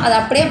இருக்காங்களோ அதை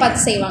அப்படியே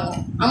பார்த்து செய்வாங்க.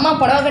 அம்மா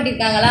புடவை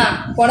கட்டியிருக்காங்களா,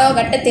 புடவை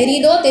கட்ட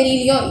தெரியுதோ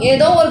தெரியலையோ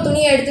ஏதோ ஒரு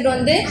துணியை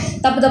எடுத்துகிட்டு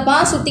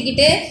தப்பாக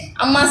சுற்றிக்கிட்டு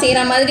அம்மா செய்கிற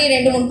மாதிரி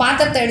 2-3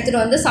 பாத்திரத்தை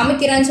எடுத்துகிட்டு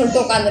சமைக்கிறேன்னு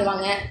சொல்லிட்டு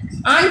உட்காந்துருவாங்க.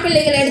 ஆண்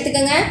பிள்ளைகளை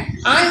எடுத்துக்கோங்க,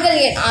 ஆண்கள்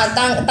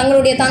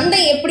தங்களுடைய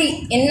தந்தை எப்படி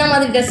என்ன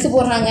மாதிரி ட்ரெஸ்ஸு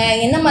போடுறாங்க,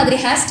 என்ன மாதிரி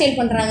ஹேர் ஸ்டைல்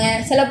பண்ணுறாங்க,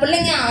 சில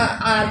பிள்ளைங்க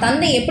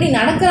தந்தை எப்படி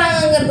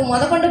நடக்கிறாங்கங்கிறது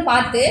முதற்கொண்டு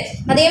பார்த்து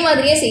அதே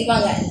மாதிரியே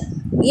செய்வாங்க.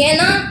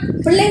 ஏன்னா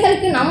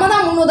பிள்ளைகளுக்கு நம்ம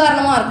தான்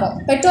முன்னுதாரணமாக இருக்கோம்.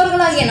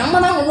 பெற்றோர்களாகிய நம்ம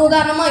தான்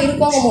முன்னுதாரணமாக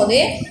இருக்கோங்கும் போது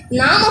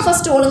நாம்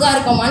ஃபஸ்ட்டு ஒழுங்காக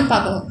இருக்கோமான்னு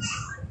பார்க்கணும்.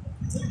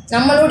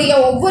 நம்மளுடைய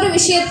ஒவ்வொரு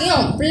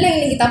விஷயத்தையும் பிள்ளை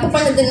இன்னைக்கு தப்பு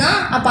பண்ணுதுன்னா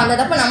அப்போ அந்த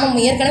தப்பை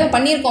நம்ம ஏற்கனவே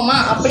பண்ணியிருக்கோமா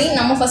அப்படின்னு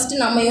நம்ம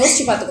ஃபஸ்ட்டு நம்ம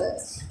யோசித்து பார்த்துக்கணும்.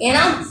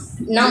 ஏன்னா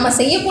நம்ம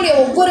செய்யக்கூடிய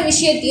ஒவ்வொரு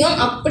விஷயத்தையும்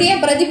அப்படியே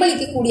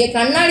பிரதிபலிக்கக்கூடிய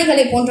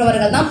கண்ணாடிகளை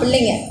போன்றவர்கள் தான்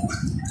பிள்ளைங்க.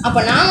 அப்போ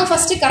நாம்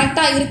ஃபஸ்ட்டு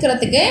கரெக்டாக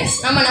இருக்கிறதுக்கு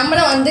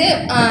நம்மளை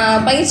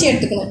பயிற்சி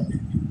எடுத்துக்கணும்.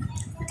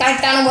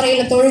 கரெக்டான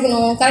முறையில்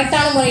தொழுகணும்,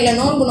 கரெக்டான முறையில்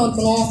நோன்பு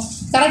நோக்கணும்,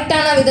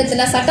 கரெக்டான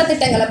விதத்தில்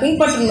சட்டத்திட்டங்களை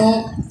பின்பற்றணும்.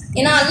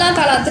 ஏன்னா அல்லாஹ்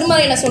தாலா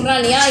திருமறையில் சொல்கிறான்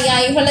இல்லையா, யா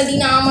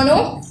அய்யுஹல்லதீன ஆமனூ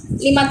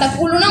லிமா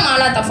தக்கூலுன மா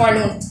லா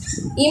தஃஅலூன்,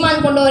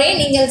 ஈமான் கொண்டோரே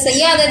நீங்கள்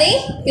செய்யாததை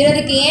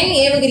பிறருக்கு ஏன்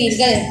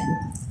ஏவுகிறீர்கள்,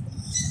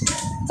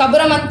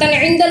 கபுர மக்தன்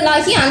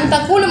இன்தல்லாஹி அன்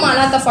தக்கூலு மா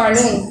லா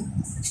தஃஅலூன்,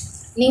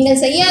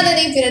 நீங்கள்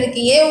செய்யாததை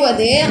பிறருக்கு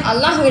ஏவுவது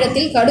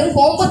அல்லாஹ்விடத்தில் கடும்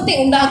கோபத்தை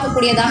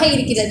உண்டாக்கக்கூடியதாக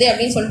இருக்கிறது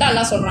அப்படின்னு சொல்லிட்டு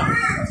அல்லாஹ் சொல்கிறான்.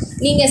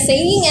 நீங்கள்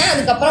செய்யுங்க,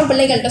 அதுக்கப்புறம்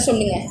பிள்ளைகள்கிட்ட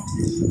சொல்லுங்கள்.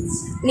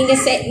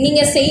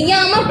 நீங்கள்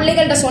செய்யாமல்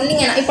பிள்ளைகள்கிட்ட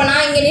சொன்னீங்கன்னா, இப்போ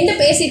நான் இங்கே நின்று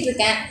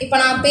பேசிகிட்ருக்கேன், இப்போ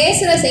நான்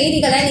பேசுகிற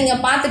செய்திகளை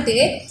நீங்கள் பார்த்துட்டு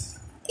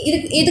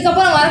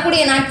இதுக்கப்புறம்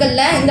வரக்கூடிய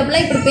நாட்களில் இந்த பிள்ளை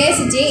இப்படி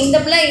பேசிச்சு, இந்த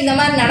பிள்ளை இந்த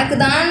மாதிரி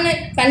நடக்குதான்னு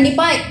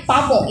கண்டிப்பாக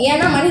பார்ப்போம்.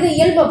 ஏன்னா மனித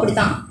இயல்பு அப்படி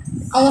தான்.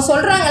 அவங்க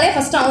சொல்கிறாங்களே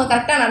ஃபஸ்ட்டு அவங்க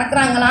கரெக்டாக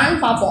நடக்கிறாங்களான்னு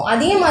பார்ப்போம்.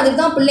 அதே மாதிரி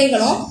தான்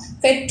பிள்ளைகளும்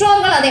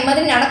பெற்றோர்கள் அதே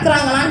மாதிரி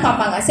நடக்கிறாங்களான்னு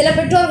பார்ப்பாங்க. சில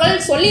பெற்றோர்கள்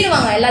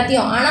சொல்லிடுவாங்க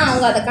எல்லாத்தையும், ஆனால்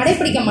அவங்க அதை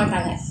கடைப்பிடிக்க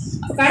மாட்டாங்க.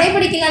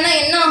 கடைப்பிடிக்கலன்னா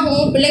என்ன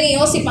ஆகும், பிள்ளைங்க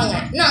யோசிப்பாங்க,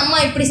 இன்னும் அம்மா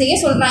இப்படி செய்ய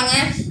சொல்கிறாங்க,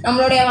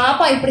 நம்மளுடைய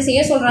வாப்பா இப்படி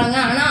செய்ய சொல்கிறாங்க,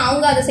 ஆனால்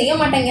அவங்க அதை செய்ய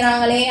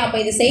மாட்டேங்கிறாங்களே, அப்போ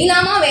இது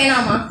செய்யலாமா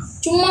வேணாமா,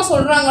 சும்மா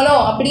சொல்கிறாங்களோ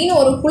அப்படின்னு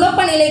ஒரு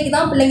குழப்ப நிலைக்கு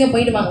தான் பிள்ளைங்க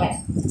போயிடுவாங்க.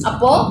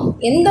 அப்போது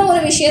எந்த ஒரு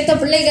விஷயத்த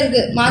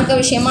பிள்ளைகளுக்கு மார்க்க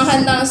விஷயமாக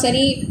இருந்தாலும்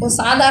சரி,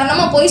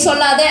 சாதாரணமாக போய்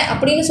சொல்லாத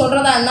அப்படின்னு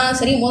சொல்கிறதா இருந்தாலும்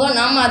சரி, முதல்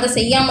நாம் அதை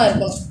செய்யாமல்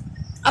இருக்கணும்.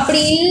 அப்படி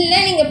இல்லை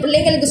நீங்கள்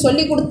பிள்ளைகளுக்கு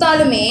சொல்லி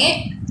கொடுத்தாலுமே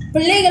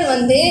பிள்ளைகள்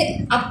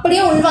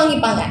அப்படியே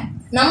உள்வாங்கிப்பாங்க.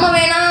 நம்ம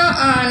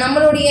வேணால்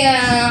நம்மளுடைய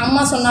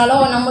அம்மா சொன்னாலோ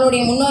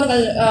நம்மளுடைய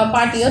முன்னோர்கள்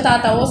பாட்டியோ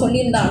தாத்தாவோ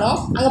சொல்லியிருந்தாலும்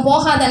அங்கே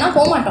போகாதன்னா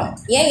போக மாட்டோம்.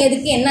 ஏன்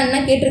எதுக்கு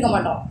என்னென்ன கேட்டிருக்க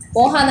மாட்டோம்.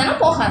 போகாதன்னா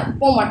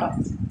போக மாட்டோம்.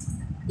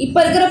 இப்போ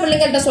இருக்கிற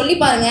பிள்ளைங்கள்ட்ட சொல்லி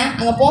பாருங்கள்,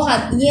 அங்கே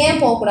போகாது. ஏன்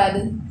போகக்கூடாது,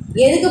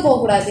 எதுக்கு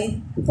போகக்கூடாது,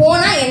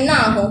 போனால் என்ன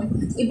ஆகும்,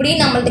 இப்படி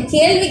நம்மள்ட்ட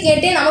கேள்வி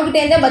கேட்டே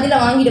நம்மக்கிட்டேருந்தே பதிலை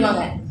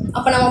வாங்கிடுவாங்க.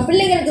 அப்போ நம்ம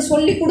பிள்ளைகளுக்கு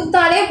சொல்லி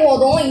கொடுத்தாலே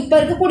போதும். இப்போ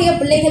இருக்கக்கூடிய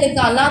பிள்ளைகளுக்கு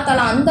அல்லாஹ்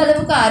தஆலா அந்த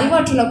அளவுக்கு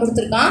அறிவாற்றலை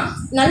கொடுத்துருக்கான்.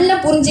 நல்லா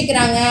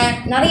புரிஞ்சுக்கிறாங்க,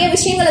 நிறைய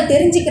விஷயங்களை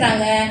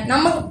தெரிஞ்சுக்கிறாங்க.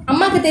 நம்ம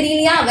அம்மாவுக்கு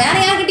தெரியலையா, வேற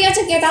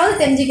யார்கிட்டயாச்சும்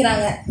கேட்டாவது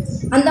தெரிஞ்சுக்கிறாங்க.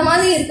 அந்த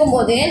மாதிரி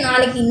இருக்கும்போது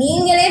நாளைக்கு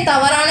நீங்களே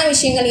தவறான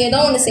விஷயங்கள்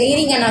ஏதோ ஒன்று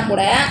செய்கிறீங்கன்னா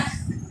கூட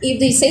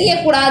இது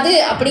செய்யக்கூடாது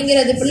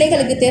அப்படிங்கிறது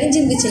பிள்ளைகளுக்கு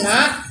தெரிஞ்சிருந்துச்சுன்னா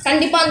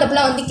கண்டிப்பாக அந்த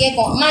பிள்ளை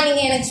கேட்கும், அம்மா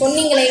நீங்கள் எனக்கு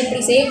சொன்னீங்களே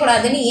இப்படி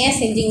செய்யக்கூடாதுன்னு, ஏன்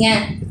செஞ்சீங்க.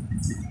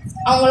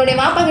 அவங்களுடைய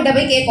வாப்பா கிட்ட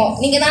போய் கேட்கும்,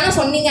 நீங்கள் தானே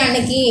சொன்னீங்க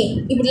அன்னைக்கு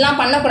இப்படிலாம்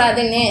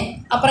பண்ணக்கூடாதுன்னு,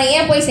 அப்புறம்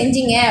ஏன் போய்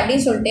செஞ்சீங்க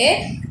அப்படின்னு சொல்லிட்டு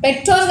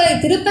பெற்றோர்களை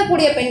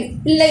திருத்தக்கூடிய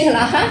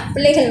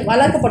பிள்ளைகள்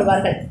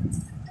வளர்க்கப்படுவார்கள்.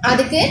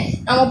 அதுக்கு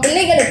நம்ம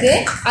பிள்ளைகளுக்கு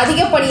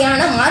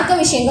அதிகப்படியான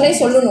மார்க்க விஷயங்களை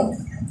சொல்லணும்.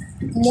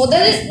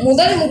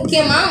 முதல்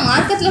முக்கியமாக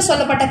மார்க்கத்தில்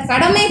சொல்லப்பட்ட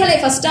கடமைகளை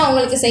ஃபஸ்ட்டு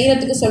அவங்களுக்கு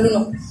செய்கிறதுக்கு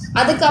சொல்லணும்.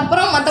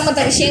 அதுக்கப்புறம்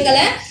மற்ற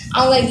விஷயங்களை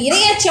அவங்களுக்கு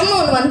இரையச்சம்னு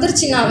ஒன்று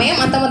வந்துருச்சுன்னாவே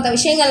மற்ற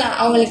விஷயங்கள்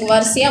அவங்களுக்கு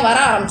வரிசையாக வர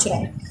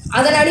ஆரம்பிச்சிடும்.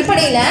 அதன்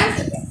அடிப்படையில்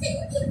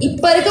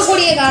இப்போ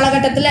இருக்கக்கூடிய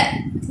காலகட்டத்தில்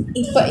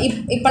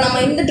இப்போ நம்ம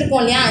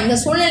இருந்துகிட்ருக்கோம் இல்லையா, இந்த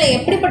சூழ்நிலை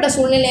எப்படிப்பட்ட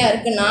சூழ்நிலையாக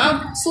இருக்குன்னா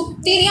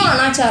சுற்றியும்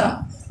அனாச்சாரம்.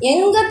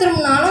 எங்கே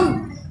திரும்பினாலும்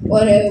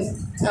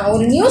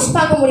ஒரு நியூஸ்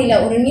பார்க்க முடியல.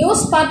 ஒரு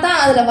நியூஸ் பார்த்தா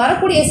அதில்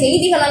வரக்கூடிய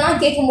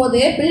செய்திகளெல்லாம் கேட்கும்போது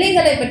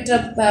பிள்ளைகளை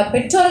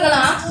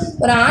பெற்றோர்களாக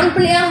ஒரு ஆண்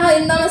பிள்ளையாக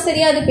இருந்தாலும்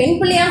சரி, அது பெண்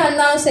பிள்ளையாக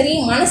இருந்தாலும் சரி,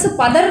 மனசு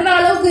பதற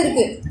அளவுக்கு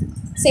இருக்குது.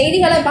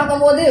 செய்திகளை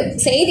பார்க்கும்போது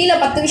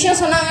செய்தியில் 10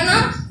 விஷயம் சொன்னாங்கன்னா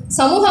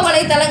சமூக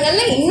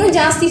வலைத்தளங்களில் இன்னும்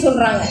ஜாஸ்தி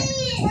சொல்கிறாங்க.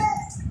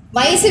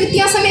 வயசு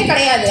வித்தியாசமே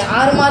கிடையாது.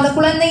 6 மாத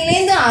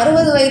குழந்தையிலேருந்து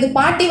 60 வயது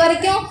பாட்டி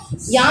வரைக்கும்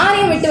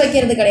யாரையும் விட்டு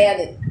வைக்கிறது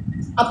கிடையாது.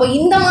 அப்போ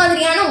இந்த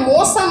மாதிரியான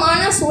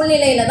மோசமான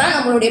சூழ்நிலையில தான்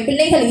நம்மளுடைய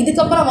பிள்ளைகள்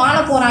இதுக்கப்புறம் வாழ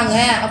போகிறாங்க.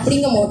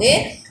 அப்படிங்கும் போது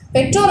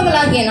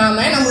பெற்றோர்களாகிய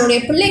நம்மளுடைய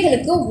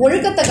பிள்ளைகளுக்கு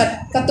ஒழுக்கத்தை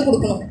கற்றுக்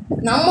கொடுக்கணும்.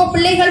 நம்ம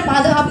பிள்ளைகள்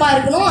பாதுகாப்பாக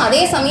இருக்கணும்.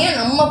 அதே சமயம்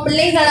நம்ம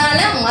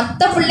பிள்ளைகளால்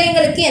மற்ற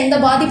பிள்ளைங்களுக்கு எந்த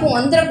பாதிப்பும்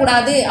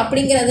வந்துடக்கூடாது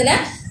அப்படிங்கிறதுல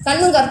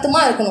கண்ணும்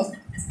கருத்துமாக இருக்கணும்.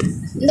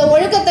 இந்த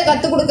ஒழுக்கத்தை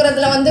கற்றுக்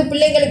கொடுக்குறதுல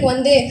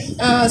பிள்ளைகளுக்கு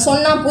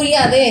சொன்னால்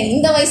புரியாது,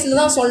 இந்த வயசில்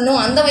தான் சொல்லணும்,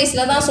 அந்த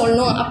வயசில் தான்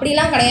சொல்லணும்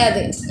அப்படிலாம்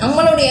கிடையாது.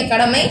 நம்மளுடைய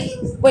கடமை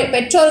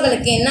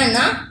பெற்றோர்களுக்கு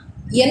என்னன்னா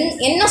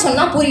என்ன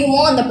சொன்னால்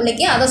புரியுமோ அந்த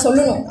பிள்ளைக்கு அதை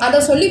சொல்லணும். அதை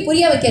சொல்லி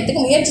புரிய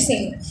வைக்கிறதுக்கு முயற்சி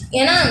செய்யணும்.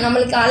 ஏன்னா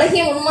நம்மளுக்கு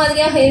அழகிய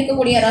முன்மாதிரியாக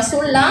இருக்கக்கூடிய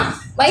ரசூல்லா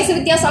வயசு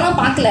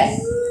வித்தியாசம்லாம் பார்க்கல.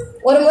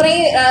 ஒரு முறை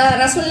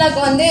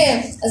ரசூல்லாவுக்கு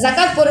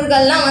ஜகாத்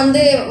பொருட்கள்லாம்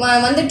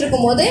வந்துட்டு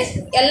இருக்கும்போது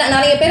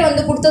நிறைய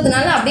பேர்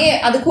கொடுத்ததுனால அப்படியே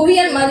அது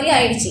குவியல் மாதிரி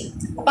ஆயிடுச்சு.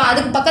 அப்போ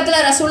அதுக்கு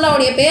பக்கத்தில்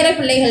ரசூல்லாவுடைய பேர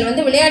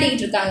பிள்ளைகள்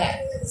விளையாடிக்கிட்டு இருக்காங்க,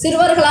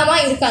 சிறுவர்களாக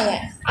இருக்காங்க.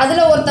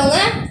 அதில் ஒருத்தவங்க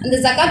அந்த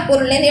ஜகாத்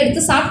பொருள்லேருந்து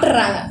எடுத்து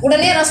சாப்பிட்றாங்க.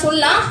 உடனே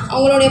ரசூல்லா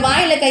அவங்களுடைய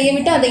வாயில் கையை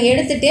விட்டு அதை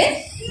எடுத்துட்டு,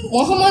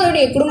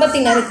 முகமதுடைய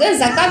குடும்பத்தினருக்கு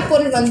ஜகாத்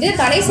பொருள்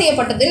தடை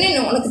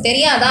செய்யப்பட்டதுன்னு உனக்கு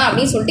தெரியாதா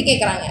அப்படின்னு சொல்லிட்டு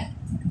கேட்குறாங்க.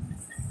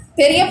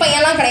 பெரிய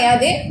பையன்லாம்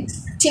கிடையாது,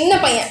 சின்ன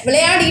பையன்,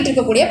 விளையாடிக்கிட்டு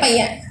இருக்கக்கூடிய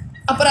பையன்.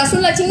 அப்போ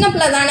ரசூல்லா சின்ன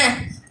பிள்ளை தானே,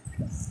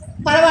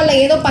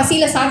 பரவாயில்ல ஏதோ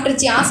பசியில்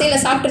சாப்பிட்டுருச்சு,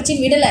 ஆசையில்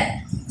சாப்பிட்டுருச்சின்னு விடலை,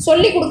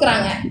 சொல்லி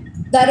கொடுக்குறாங்க.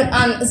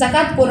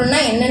 ஜகாத் பொருள்னா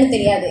என்னன்னு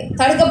தெரியாது,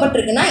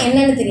 தடுக்கப்பட்டிருக்குன்னா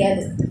என்னன்னு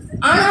தெரியாது,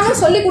 ஆனாலும்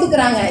சொல்லி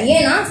கொடுக்குறாங்க.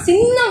 ஏன்னா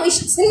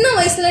சின்ன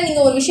வயசில்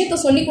நீங்கள் ஒரு விஷயத்த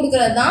சொல்லி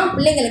கொடுக்குறது தான்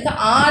பிள்ளைங்களுக்கு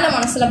ஆழ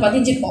மனசில்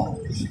பதிஞ்சிருக்கும்.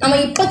 நம்ம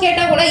இப்போ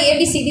கேட்டால் கூட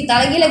ஏபிசிடி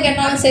தலைகீழ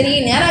கேட்டாலும் சரி,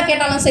 நேராக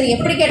கேட்டாலும் சரி,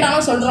 எப்படி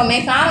கேட்டாலும் சொல்கிறோமே.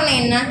 காரணம்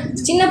என்ன,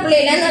 சின்ன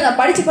பிள்ளையிலேருந்து அதை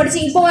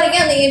படித்து இப்போ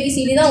வரைக்கும் அந்த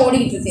ஏபிசிடி தான்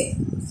ஓடிக்கிட்டு இருக்கு.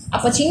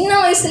 அப்போ சின்ன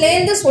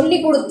வயசுலேருந்து சொல்லி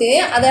கொடுத்து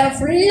அதை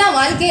ஃபுல்லாக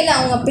வாழ்க்கையில்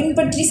அவங்க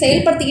பின்பற்றி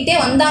செயல்படுத்திக்கிட்டே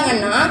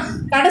வந்தாங்கன்னா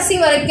கடைசி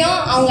வரைக்கும்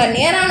அவங்க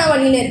நேரான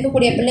வழியில்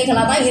இருக்கக்கூடிய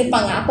பிள்ளைகளாக தான்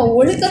இருப்பாங்க. அப்போ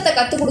ஒழுக்கத்தை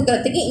கற்றுக்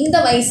கொடுக்கறதுக்கு இந்த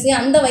வயசு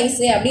அந்த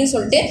வயசு அப்படின்னு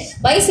சொல்லிட்டு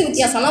வயசு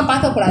வித்தியாசம்லாம்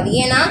பார்க்கக்கூடாது.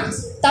 ஏன்னா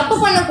தப்பு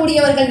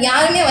பண்ணக்கூடியவர்கள்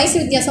யாருமே வயசு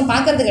வித்தியாசம்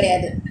பார்க்கறது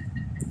கிடையாது.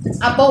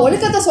 அப்போ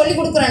ஒழுக்கத்தை சொல்லி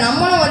கொடுக்குற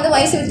நம்மளும்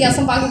வயசு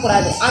வித்தியாசம்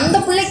பார்க்கக்கூடாது. அந்த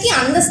பிள்ளைக்கு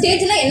அந்த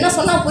ஸ்டேஜில் என்ன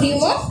சொன்னால்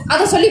புரியுமோ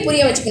அதை சொல்லி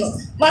புரிய வச்சுக்கணும்.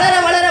 வளர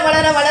வளர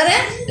வளர வளர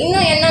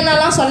இன்னும்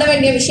என்னென்னலாம் சொல்ல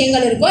வேண்டிய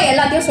விஷயங்கள் இருக்கோ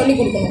எல்லாத்தையும் சொல்லி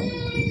கொடுக்கணும்.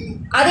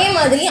 அதே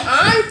மாதிரி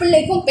ஆண்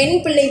பிள்ளைக்கும் பெண்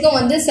பிள்ளைக்கும்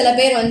சில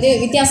பேர்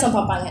வித்தியாசம்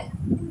பார்ப்பாங்க.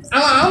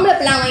 அவன் ஆம்பளை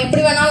பிள்ளை, அவன்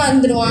எப்படி வேணாலும்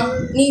இருந்துடுவான்,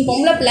 நீ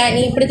பொம்பளை பிள்ளை,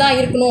 நீ இப்படி தான்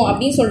இருக்கணும்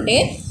அப்படின்னு சொல்லிட்டு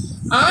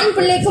ஆண்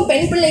பிள்ளைக்கும்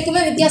பெண்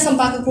பிள்ளைக்குமே வித்தியாசம்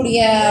பார்க்கக்கூடிய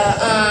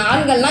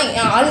ஆள்கள்லாம்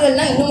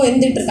இன்னமும்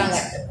இருந்துகிட்டு இருக்காங்க.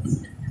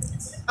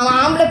 அவன்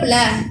ஆம்பளை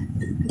பிள்ளை,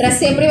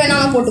 ட்ரெஸ் எப்படி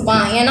வேணாலும்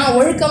போட்டுப்பான். ஏன்னா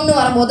ஒழுக்கம்னு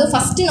வரும்போது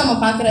ஃபஸ்ட்டு நம்ம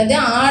பார்க்குறது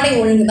ஆடை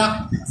ஒழுங்கு தான்.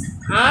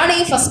 ஆடை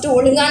ஃபஸ்ட்டு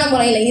ஒழுங்கான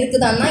முறையில்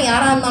இருக்குதான்னா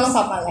யாராக இருந்தாலும்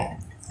பார்ப்பாங்க.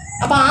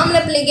 அப்போ ஆம்பளை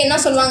பிள்ளைக்கு என்ன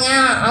சொல்லுவாங்க,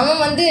 அவன்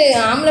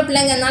ஆம்பளை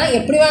பிள்ளைங்கிறதுனால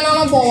எப்படி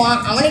வேணாலும் போவான்,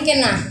 அவனுக்கு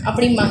என்ன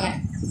அப்படிம்பாங்க.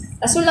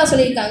 ரசூலுல்லாஹ்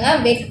சொல்லியிருக்காங்க,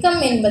 வெட்கம்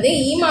என்பது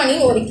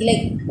ஈமானின் ஒரு கிளை.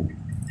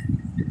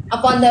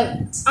 அப்போ அந்த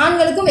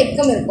ஆண்களுக்கும்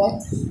வெட்கம் இருக்கும்.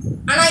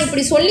 ஆனால்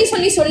இப்படி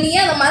சொல்லியே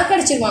அதை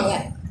மறக்கடிச்சிருவாங்க.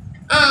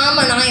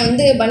 ஆமாம், நான்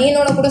வந்து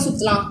பனியனோட கூட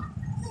சுற்றலாம்.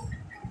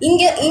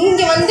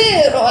 இங்கே வந்து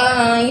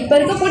இப்போ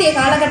இருக்கக்கூடிய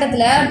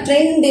காலகட்டத்தில்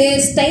ட்ரெண்டு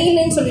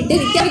ஸ்டைலுன்னு சொல்லிட்டு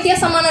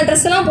வித்தியாசமான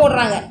ட்ரெஸ்ஸெல்லாம்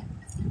போடுறாங்க.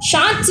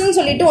 ஷார்ட்ஸுன்னு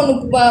சொல்லிட்டு ஒன்று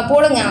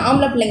போடுங்க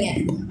ஆம்பளை பிள்ளைங்க.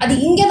 அது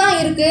இங்கே தான்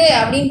இருக்குது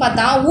அப்படின்னு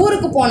பார்த்தா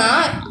ஊருக்கு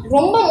போனால்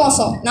ரொம்ப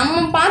மோசம்.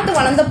 நம்ம பார்த்து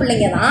வளர்ந்த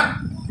பிள்ளைங்க தான்,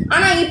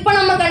 ஆனால் இப்போ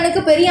நம்ம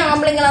கண்ணுக்கு பெரிய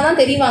ஆம்பளைங்களாக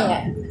தான் தெரிவாங்க.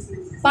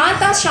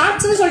 பார்த்தா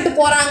ஷார்ட்ஸ்ன்னு சொல்லிட்டு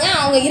போகிறாங்க.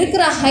 அவங்க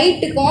இருக்கிற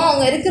ஹைட்டுக்கும்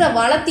அவங்க இருக்கிற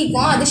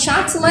வளர்த்திக்கும் அது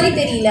ஷார்ட்ஸ் மாதிரி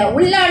தெரியல,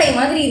 உள்ளாடை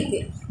மாதிரி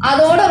இருக்குது.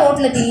 அதோட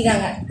ரோட்டில்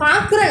திரிகிறாங்க.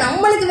 பார்க்குற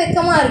நம்மளுக்கு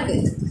வெக்கமாக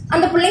இருக்குது,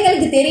 அந்த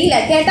பிள்ளைங்களுக்கு தெரியல.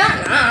 கேட்டால்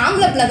நான்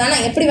ஆம்பளை பிள்ளை தானே,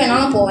 எப்படி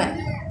வேணாலும் போவேன்.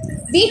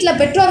 வீட்டில்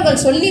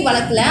பெற்றோர்கள் சொல்லி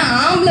வளர்க்கல.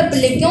 ஆம்பளை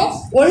பிள்ளைக்கும்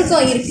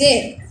ஒழுக்கம் இருக்குது,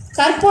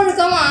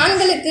 கற்பொழுக்கம்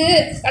ஆண்களுக்கு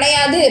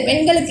கிடையாது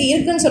பெண்களுக்கு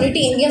இருக்குன்னு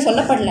சொல்லிட்டு எங்கேயும்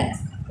சொல்லப்படல.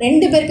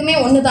 2 பேருக்குமே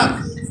ஒன்று தான்.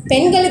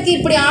 பெண்களுக்கு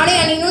இப்படி ஆடை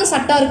அணியணும்னு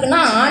சட்டம்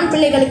இருக்குன்னா ஆண்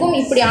பிள்ளைகளுக்கும்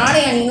இப்படி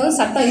ஆடை அணியணும்னு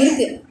சட்டம்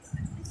இருக்குது.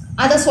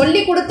 அதை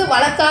சொல்லி கொடுத்து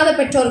வளர்க்காத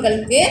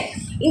பெற்றோர்களுக்கு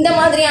இந்த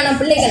மாதிரியான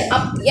பிள்ளைகள்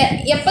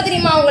எப்போ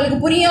தெரியுமா அவங்களுக்கு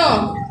புரியும்?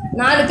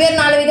 4 பேர்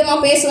 4 விதமாக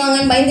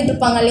பேசுவாங்கன்னு பயந்துட்டு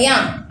இருப்பாங்க இல்லையா?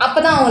 அப்போ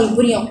தான் அவங்களுக்கு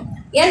புரியும்.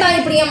 ஏன்டா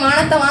இப்படி என்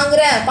மானத்தை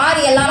வாங்குற பாரு,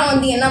 எல்லாரும்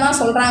வந்து என்னதான்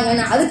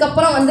சொல்கிறாங்கன்னு.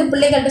 அதுக்கப்புறம் வந்து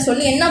பிள்ளைகள்கிட்ட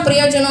சொல்லி என்ன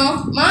பிரயோஜனம்?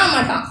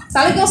 மாட்டான்.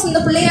 தலைக்கோசம்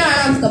இந்த பிள்ளையா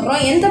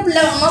ஆனதுக்கப்புறம் எந்த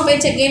பிள்ளை அம்மா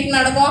பேச்சை கேட்டு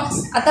நடக்கும்,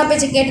 அத்தா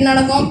பேச்சை கேட்டு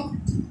நடக்கும்?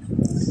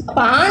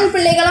 அப்போ ஆண்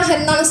பிள்ளைகளாக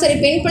இருந்தாலும் சரி,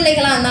 பெண்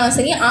பிள்ளைகளாக இருந்தாலும்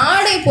சரி,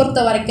 ஆடை பொறுத்த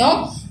வரைக்கும்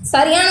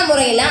சரியான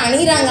முறையில்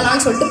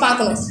அணிகிறாங்களான்னு சொல்லிட்டு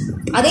பார்க்கணும்.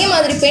 அதே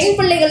மாதிரி பெண்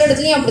பிள்ளைகள்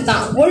இடத்துலையும் அப்படி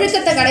தான்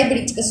ஒழுக்கத்தை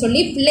கடைபிடிச்சிக்க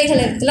சொல்லி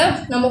பிள்ளைகள் இடத்துல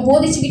நம்ம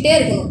போதிச்சுக்கிட்டே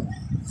இருக்கணும்.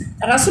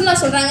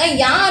 ரசூலுல்லாஹ் சொல்கிறாங்க,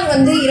 யார்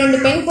வந்து 2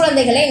 பெண்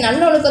குழந்தைகளை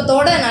நல்ல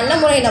ஒழுக்கத்தோடு நல்ல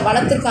முறையில்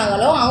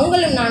வளர்த்துருக்காங்களோ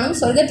அவங்களும் நானும்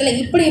சொர்க்கத்தில்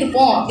இப்படி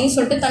இருப்போம் அப்படின்னு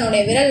சொல்லிட்டு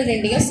தன்னுடைய விரல்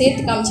 2ஐயும்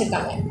சேர்த்து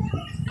காமிச்சிருக்காங்க.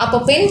 அப்போ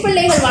பெண்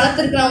பிள்ளைகள்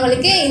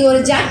வளர்த்துருக்கிறவங்களுக்கு இது ஒரு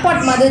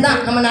ஜாக்பாட் மாதிரி தான்.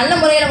 நம்ம நல்ல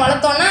முறையில்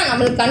வளர்த்தோன்னா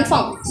நம்மளுக்கு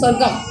கன்ஃபார்ம்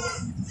சொர்க்கம்.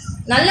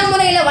 நல்ல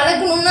முறையில்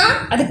வளர்க்கணுன்னா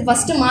அதுக்கு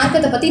ஃபஸ்ட்டு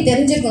மார்க்கத்தை பற்றி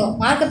தெரிஞ்சுக்கணும்,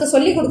 மார்க்கத்தை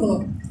சொல்லி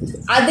கொடுக்கணும்.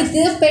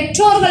 அதுக்கு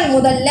பெற்றோர்கள்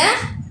முதல்ல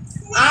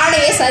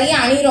ஆடையை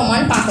சரியாக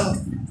அணிகிறோமான்னு பார்க்கணும்.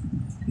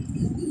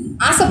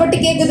 ஆசைப்பட்டு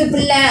கேட்குது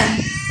பிள்ளை,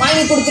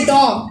 வாங்கி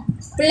கொடுத்துட்டோம்.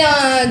 பிள்ளை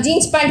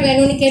ஜீன்ஸ் பேண்ட்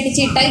வேணும்னு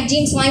கேட்டுச்சு, டைட்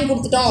ஜீன்ஸ் வாங்கி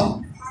கொடுத்துட்டோம்.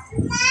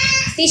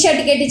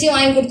 டிஷர்ட் கேட்டுச்சு,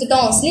 வாங்கி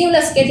கொடுத்துட்டோம்.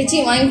 ஸ்லீவ்லெஸ் கேட்டுச்சு,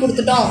 வாங்கி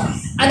கொடுத்துட்டோம்.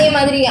 அதே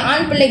மாதிரி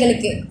ஆண்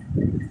பிள்ளைகளுக்கு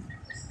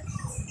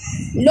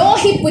லோ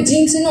ஹிப்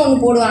ஜீன்ஸுன்னு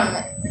ஒன்று போடுவாங்க.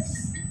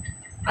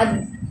 அது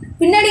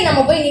பின்னாடி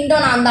நம்ம போய்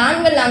நின்றோம், அந்த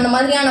ஆண்கள் அந்த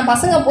மாதிரியான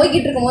பசங்க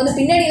போய்கிட்டு இருக்கும்போது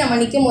பின்னாடி நம்ம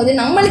நிற்கும் போது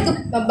நம்மளுக்கு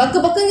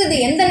பக்குங்கிறது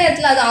எந்த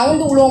நேரத்தில் அது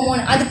அவுந்து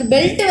விழுவோமோன்னு. அதுக்கு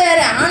பெல்ட்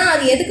வேறு, ஆனால்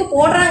அது எதுக்கு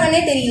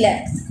போடுறாங்கன்னே தெரியல.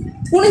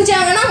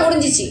 குனிஞ்சாங்கன்னா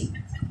முடிஞ்சிச்சு.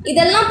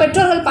 இதெல்லாம்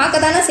பெற்றோர்கள்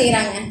பார்க்க தானே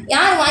செய்கிறாங்க.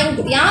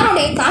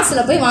 யாருடைய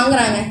காசில் போய்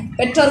வாங்குறாங்க?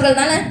 பெற்றோர்கள்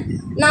தானே.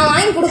 நான்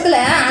வாங்கி கொடுக்கல,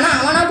 ஆனால்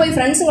அவனாக போய்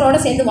ஃப்ரெண்ட்ஸுங்களோட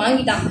சேர்ந்து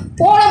வாங்கிட்டான்.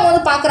 போடும் போது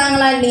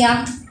பார்க்குறாங்களா இல்லையா?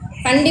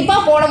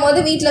 கண்டிப்பாக போடும் போது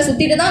வீட்டில்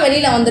சுற்றிட்டு தான்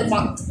வெளியில்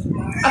வந்திருப்பான்.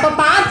 அப்போ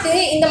பார்த்து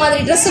இந்த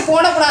மாதிரி ட்ரெஸ்ஸு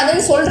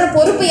போடக்கூடாதுன்னு சொல்கிற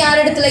பொறுப்பு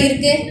யார் இடத்துல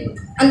இருக்குது?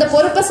 அந்த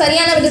பொறுப்பை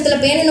சரியான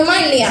விதத்தில் பேணணுமா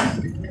இல்லையா?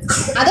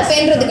 அதை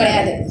பேணுறது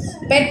கிடையாது.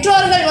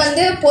 பெற்றோர்கள்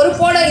வந்து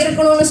பொறுப்போடு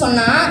இருக்கணும்னு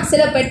சொன்னால்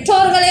சில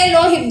பெற்றோர்களே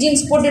லோ ஹிப்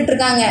ஜீன்ஸ்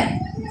போட்டுட்ருக்காங்க.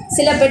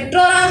 சில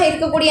பெற்றோராக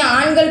இருக்கக்கூடிய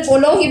ஆண்கள்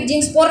லோ ஹிப்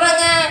ஜீன்ஸ்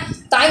போடுறாங்க.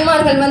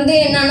 தாய்மார்கள் வந்து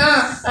என்னன்னா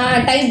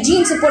டைட்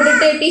ஜீன்ஸ்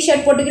போட்டுட்டு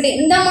டிஷர்ட் போட்டுக்கிட்டு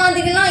இந்த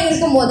மாதிரிலாம்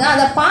இருக்கும்போது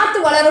அதை பார்த்து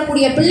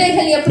வளரக்கூடிய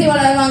பிள்ளைகள் எப்படி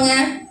வளருவாங்க?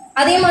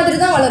 அதே மாதிரி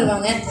தான்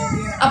வளருவாங்க.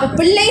 அப்போ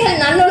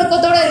பிள்ளைகள்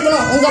நல்லொழுக்கத்தோடு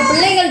இருக்கணும். உங்கள்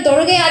பிள்ளைகள்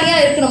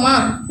தொழுகையாளியாக இருக்கணுமா?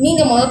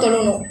 நீங்கள் முதல்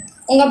தொழணும்.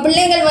 உங்கள்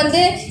பிள்ளைகள்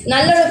வந்து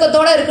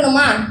நல்லொழுக்கத்தோடு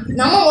இருக்கணுமா?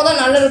 நம்ம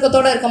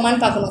நல்லொழுக்கத்தோடு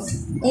இருக்கமான்னு பார்க்கணும்.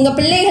 உங்கள்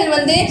பிள்ளைகள்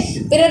வந்து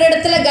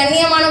பிறரிடத்துல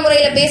கண்ணியமான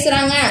முறையில்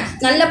பேசுகிறாங்க,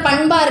 நல்ல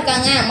பண்பாக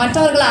இருக்காங்க,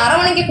 மற்றவர்களை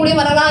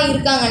அரவணைக்கக்கூடியவர்களாக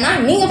இருக்காங்கன்னா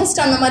நீங்கள்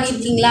ஃபஸ்ட்டு அந்த மாதிரி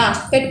இருக்கீங்களா?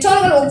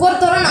 பெற்றோர்கள்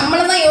ஒவ்வொருத்தரும்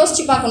நம்மளை தான்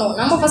யோசித்து பார்க்கணும்.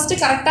 நம்ம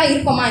ஃபஸ்ட்டு கரெக்டாக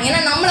இருக்கோமா? ஏன்னா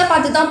நம்மளை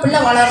பார்த்து தான்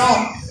பிள்ளை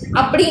வளரும்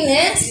அப்படின்னு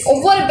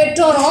ஒவ்வொரு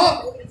பெற்றோரும்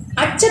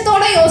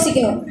அச்சத்தோடு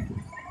யோசிக்கணும்.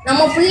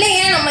 நம்ம பிள்ளைய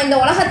நம்ம இந்த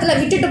உலகத்தில்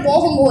விட்டுட்டு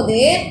போகும்போது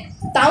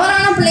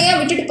தவறான பிள்ளைய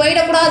விட்டுட்டு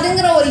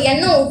போயிடக்கூடாதுங்கிற ஒரு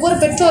எண்ணம் ஒவ்வொரு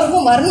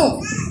பெற்றோருக்கும் வரணும்.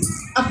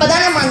 அப்போ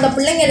தான் நம்ம அந்த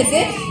பிள்ளைங்களுக்கு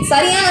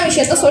சரியான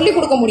விஷயத்த சொல்லி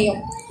கொடுக்க முடியும்.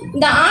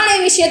 இந்த ஆடை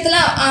விஷயத்தில்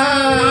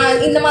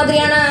இந்த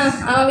மாதிரியான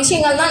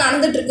விஷயங்கள் தான்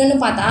நடந்துட்டுருக்குன்னு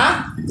பார்த்தா,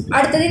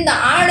 அடுத்தது இந்த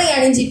ஆடை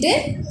அணிஞ்சிட்டு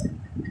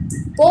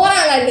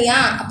போகிறாங்க இல்லையா?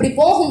 அப்படி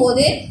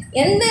போகும்போது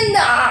எந்தெந்த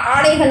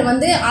ஆடைகள்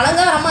வந்து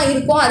அலங்காரமாக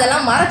இருக்கோ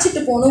அதெல்லாம்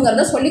மறைச்சிட்டு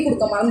போகணுங்கிறத சொல்லி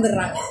கொடுக்க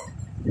மறந்துடுறாங்க.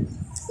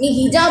 நீ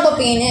ஹிஜாபை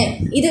பேணு,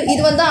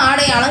 இது வந்து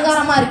ஆடை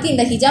அலங்காரமாக இருக்குது,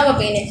 இந்த ஹிஜாபை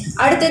பேணு.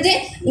 அடுத்தது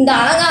இந்த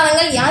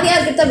அலங்காரங்கள் யார்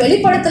யார்கிட்ட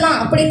வெளிப்படுத்தலாம்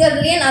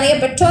அப்படிங்கிறதுலையே நிறைய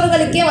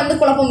பெற்றோர்களுக்கே வந்து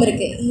குழப்பம்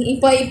இருக்குது.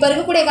 இப்போ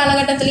இருக்கக்கூடிய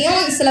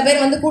காலகட்டத்துலேயும் சில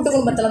பேர் வந்து கூட்டு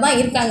குடும்பத்தில் தான்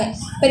இருக்காங்க.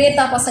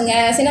 பெரியத்தா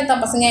பசங்க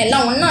சின்னத்தா பசங்க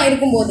எல்லாம் ஒன்றா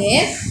இருக்கும்போது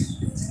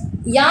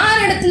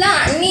யார் இடத்துல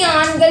அந்நிய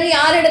ஆண்கள்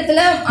யார்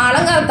இடத்துல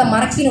அலங்காரத்தை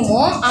மறைக்கணுமோ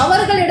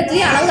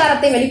அவர்களிடத்துலேயே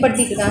அலங்காரத்தை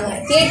வெளிப்படுத்திட்டு இருக்காங்க.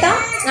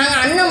 கேட்டால்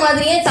நாங்கள் அண்ணன்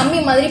மாதிரியே தம்பி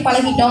மாதிரி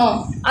பழகிட்டோம்,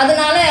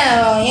 அதனால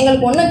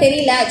எங்களுக்கு ஒன்றும்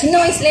தெரியல, சின்ன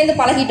வயசுலேருந்து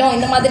பழகிட்டோம்,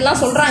 இந்த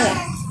மாதிரிலாம் சொல்கிறாங்க.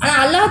 ஆனால்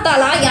அல்லாஹ்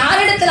தாலா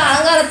யாரிடத்துல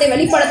அலங்காரத்தை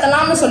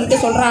வெளிப்படுத்தலாம்னு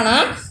சொல்லிட்டு சொல்கிறான்னா,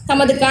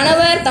 தமது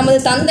கணவர், தமது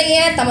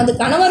தந்தையர், தமது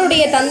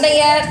கணவருடைய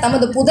தந்தையர்,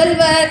 தமது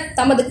புதல்வர்,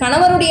 தமது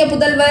கணவருடைய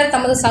புதல்வர்,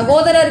 தமது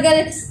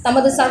சகோதரர்கள்,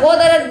 தமது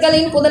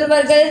சகோதரர்களின்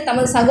புதல்வர்கள்,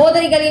 தமது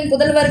சகோதரிகளின்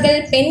புதல்வர்கள்,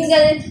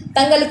 பெண்கள்,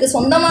 தங்களுக்கு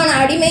சொந்தமான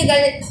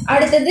அடிமைகள்,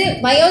 அடுத்தது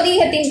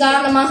வயோதிகத்தின்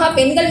காரணமாக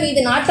பெண்கள்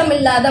மீது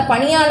நாட்டமில்லாத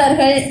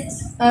பணியாளர்கள்,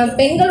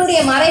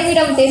 பெண்களுடைய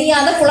மறைவிடம்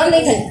தெரியாத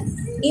குழந்தைகள்,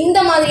 இந்த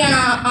மாதிரியான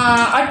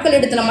ஆட்கள்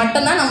இடத்துல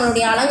மட்டும்தான்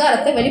நம்மளுடைய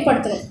அலங்காரத்தை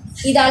வெளிப்படுத்தணும்.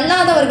 இது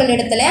அல்லாதவர்கள்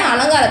இடத்துல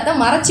அலங்காரத்தை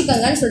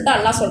மறைச்சிக்கங்கன்னு சொல்லிட்டு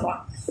அல்லாஹ்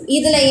சொல்கிறான்.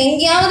 இதில்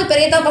எங்கேயாவது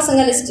பெரியதா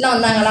பசங்க லிஸ்ட்டில்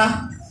வந்தாங்களா?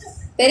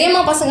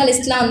 பெரியம்மா பசங்க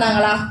லிஸ்ட்டில்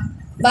வந்தாங்களா?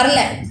 வரல.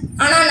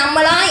 ஆனால்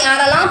நம்மளாம்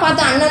யாரெல்லாம்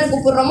பார்த்து அண்ணன்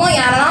கூப்பிட்றோமோ,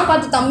 யாரெல்லாம்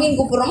பார்த்து தம்பின்னு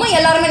கூப்பிட்றோமோ,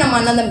 எல்லாருமே நம்ம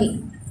அண்ணன் தம்பி.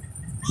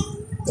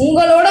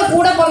 உங்களோட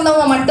கூட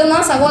பிறந்தவங்க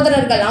மட்டும்தான்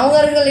சகோதரர்கள்.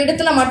 அவர்கள்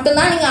இடத்துல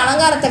மட்டும்தான் நீங்கள்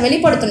அலங்காரத்தை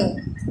வெளிப்படுத்தணும்.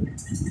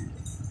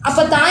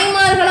 அப்போ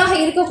தாய்மார்களாக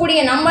இருக்கக்கூடிய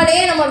நம்மளே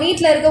நம்ம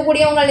வீட்டில்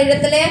இருக்கக்கூடியவங்க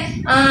இடத்துல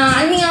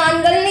அந்நிய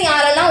ஆண்கள்னு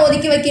யாரெல்லாம்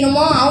ஒதுக்கி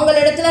வைக்கணுமோ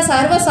அவங்களிடத்துல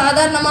சர்வ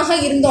சாதாரணமாக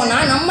இருந்தோன்னா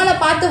நம்மளை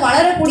பார்த்து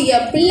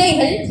வளரக்கூடிய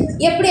பிள்ளைகள்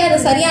எப்படி அதை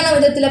சரியான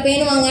விதத்தில்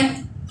பேணுவாங்க?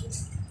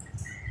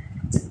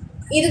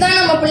 இதுதான்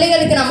நம்ம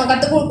பிள்ளைகளுக்கு நம்ம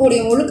கற்றுக்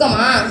கொடுக்கக்கூடிய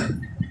ஒழுக்கமா?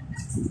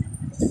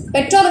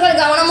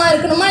 பெற்றோர்கள் கவனமாக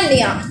இருக்கணுமா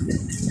இல்லையா?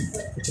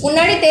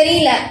 முன்னாடி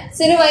தெரியல,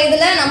 சிறு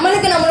வயதில்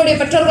நம்மளுடைய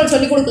பெற்றோர்கள்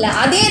சொல்லிக் கொடுக்கல,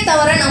 அதே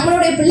தவிர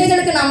நம்மளுடைய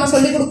பிள்ளைகளுக்கு நம்ம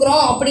சொல்லிக்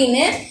கொடுக்குறோம்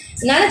அப்படின்னு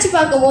நினச்சி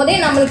பார்க்கும் போதே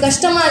நம்மளுக்கு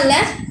கஷ்டமா இல்லை?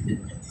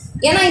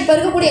 ஏன்னா இப்போ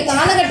இருக்கக்கூடிய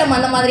காலகட்டம்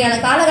அந்த மாதிரியான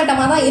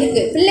காலகட்டமாக தான்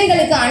இருக்குது.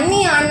 பிள்ளைகளுக்கு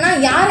அந்நிய ஆண்னா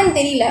யாருன்னு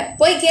தெரியல.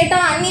 போய்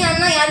கேட்டால் அந்நிய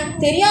ஆண்னா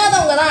யாருக்கு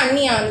தெரியாதவங்க தான்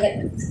அந்நிய ஆண்கள்.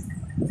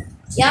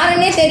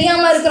 யாருன்னே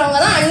தெரியாமல்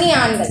இருக்கிறவங்க தான்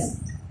அந்நிய ஆண்கள்.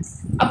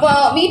 அப்போ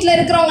வீட்டில்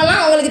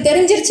இருக்கிறவங்கலாம் அவங்களுக்கு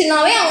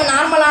தெரிஞ்சிருச்சுன்னாவே அவங்க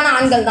நார்மலான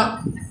ஆண்கள் தான்.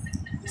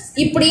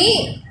 இப்படி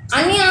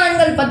அந்நிய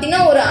ஆண்கள் பற்றினா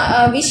ஒரு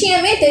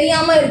விஷயமே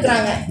தெரியாமல்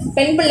இருக்கிறாங்க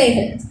பெண்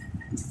பிள்ளைகள்.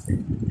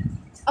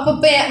 அப்போ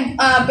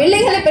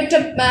பிள்ளைகளை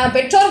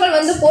பெற்றோர்கள்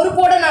வந்து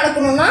பொறுப்போடு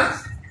நடக்கணும்னா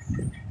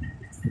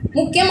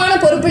முக்கியமான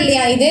பொறுப்பு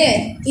இல்லையா இது?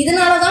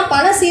 இதனால தான்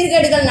பல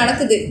சீர்கேடுகள்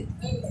நடக்குது.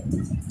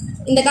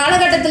 இந்த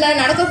காலகட்டத்தில்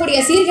நடக்கக்கூடிய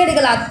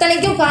சீர்கேடுகள்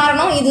அத்தனைக்கும்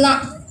காரணம்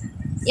இதுதான்.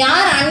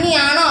 யார் அந்நிய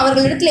ஆனோ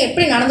அவர்களிடத்துல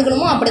எப்படி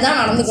நடந்துக்கணுமோ அப்படி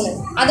தான் நடந்துக்கணும்.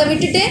 அதை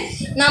விட்டுட்டு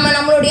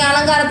நம்மளுடைய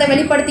அலங்காரத்தை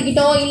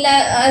வெளிப்படுத்திக்கிட்டோ இல்லை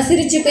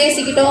சிரித்து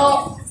பேசிக்கிட்டோ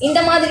இந்த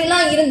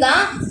மாதிரிலாம்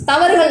இருந்தால்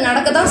தவறுகள்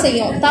நடக்க தான்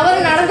செய்யும். தவறு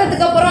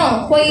நடந்ததுக்கப்புறம்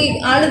போய்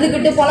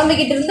அழுதுகிட்டு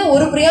புலம்பிக்கிட்டு இருந்து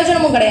ஒரு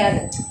பிரயோஜனமும் கிடையாது.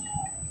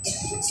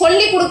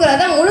 சொல்லி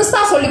கொடுக்குறத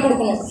முழுசாக சொல்லி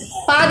கொடுக்கணும்.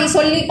 பாதி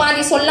சொல்லி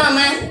பாதி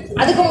சொல்லாமல்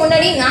அதுக்கு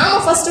முன்னாடி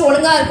நாம் ஃபஸ்ட்டு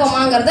ஒழுங்காக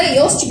இருக்கோமாங்கிறத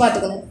யோசித்து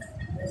பார்த்துக்கணும்.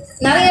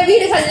 நிறைய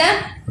வீடுகளில்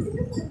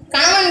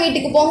கணவன்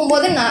வீட்டுக்கு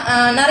போகும்போது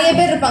நிறைய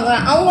பேர் இருப்பாங்க.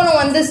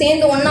 அவங்களும் வந்து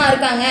சேர்ந்து ஒன்றா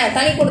இருக்காங்க,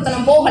 தனி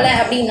கொடுத்தனம் போகலை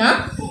அப்படின்னா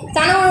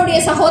கணவனுடைய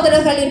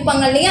சகோதரர்கள்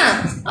இருப்பாங்க இல்லையா,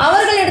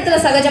 அவர்கள் இடத்துல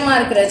சகஜமாக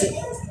இருக்கிறது.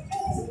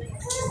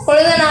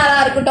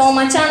 கொழுதனாராக இருக்கட்டும்,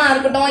 மச்சானாக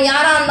இருக்கட்டும்,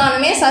 யாராக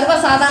இருந்தாலுமே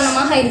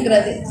சர்வசாதாரணமாக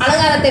இருக்கிறது.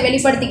 அலங்காரத்தை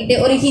வெளிப்படுத்திக்கிட்டு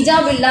ஒரு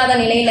ஹிஜாப் இல்லாத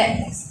நிலையில்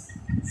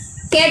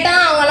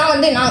கேட்டால் அவங்களாம்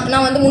வந்து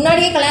நான் வந்து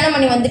முன்னாடியே கல்யாணம்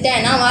பண்ணி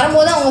வந்துட்டேன், நான்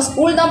வரும்போது அவங்க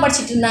ஸ்கூல் தான்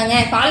படிச்சுட்டு இருந்தாங்க,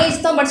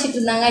 காலேஜ் தான் படிச்சுட்டு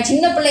இருந்தாங்க,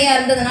 சின்ன பிள்ளையாக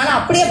இருந்ததுனால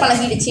அப்படியே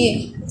பழகிடுச்சு,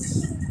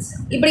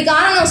 இப்படி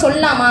காரணம்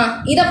சொல்லலாமா?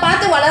 இதை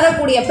பார்த்து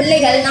வளரக்கூடிய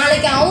பிள்ளைகள்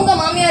நாளைக்கு அவங்க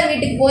மாமியார்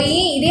வீட்டுக்கு போய்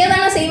இதே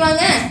தானே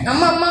செய்வாங்க.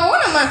 நம்ம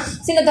அம்மாவும் நம்ம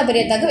சின்னத்த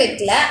பெரியத்தாக்கு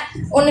வைக்கல,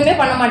 ஒன்றுமே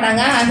பண்ண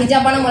மாட்டாங்க,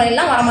 ஹிஜாபான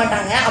முறையெல்லாம்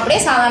வரமாட்டாங்க, அப்படியே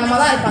சாதாரணமாக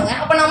தான் இருப்பாங்க.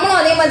 அப்போ நம்மளும்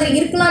அதே மாதிரி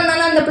இருக்கலாம்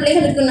தானே அந்த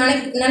பிள்ளைகளுக்கு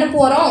நினைப்பு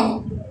வரும்.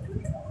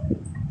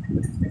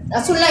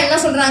 ரசூலுல்லாஹ் என்ன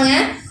சொல்கிறாங்க?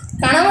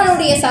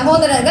 கணவனுடைய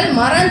சகோதரர்கள்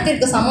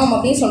மரணத்திற்கு சமம்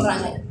அப்படின்னு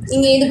சொல்கிறாங்க.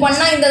 இங்கே இது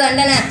பண்ணால் இந்த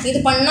தண்டனை, இது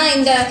பண்ணால்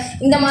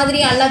இந்த மாதிரி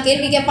அல்லாஹ்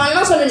கேள்வி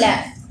கேட்பான்லாம் சொல்லலை.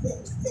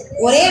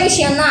 ஒரே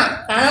விஷயம்தான்,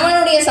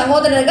 கணவனுடைய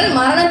சகோதரர்கள்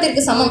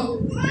மரணத்திற்கு சமம்,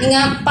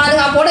 நீங்கள்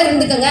பாதுகாப்போடு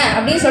இருந்துக்கங்க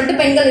அப்படின்னு சொல்லிட்டு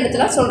பெண்கள்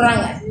இடத்துல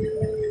சொல்கிறாங்க.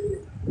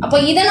 அப்போ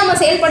இதை நம்ம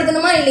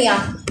செயல்படுத்தணுமா இல்லையா?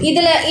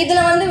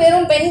 இதில் வந்து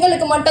வெறும்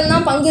பெண்களுக்கு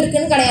மட்டும்தான் பங்கு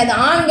இருக்குன்னு கிடையாது,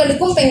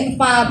 ஆண்களுக்கும்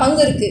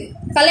பங்கு இருக்குது.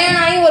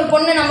 கல்யாணம் ஆகி ஒரு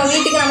பொண்ணு நம்ம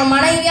வீட்டுக்கு நம்ம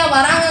மனைவியாக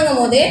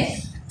வராங்கும் போது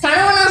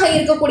கணவனாக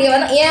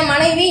இருக்கக்கூடியவர் என்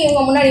மனைவி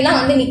இவங்க முன்னாடிலாம்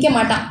வந்து நிற்க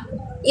மாட்டான்,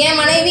 என்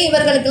மனைவி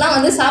இவர்களுக்கெல்லாம்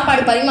வந்து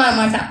சாப்பாடு பரிமாற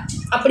மாட்டான்,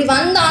 அப்படி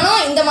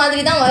வந்தாலும் இந்த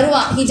மாதிரி தான்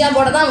வருவா,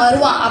 ஹிஜாபோட தான்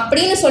வருவா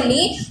அப்படின்னு சொல்லி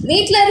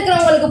வீட்டில்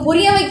இருக்கிறவங்களுக்கு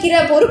புரிய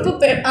வைக்கிற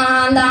பொறுப்பு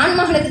அந்த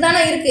ஆண்மகனுக்கு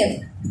தானே இருக்கு.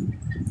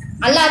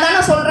 அல்லாஹ்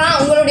தானே சொல்கிறான்,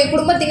 உங்களுடைய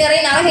குடும்பத்தினரை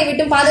நரகை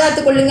விட்டு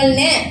பாதுகாத்து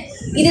கொள்ளுங்கள்னு.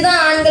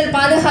 இதுதான் ஆண்கள்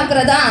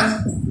பாதுகாக்கிறதா?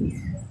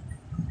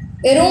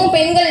 வெறும்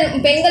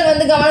பெண்கள்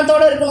வந்து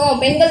கவனத்தோடு இருக்கணும்,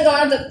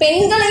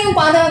 பெண்களையும்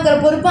பாதுகாக்கிற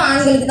பொறுப்பு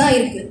ஆண்களுக்கு தான்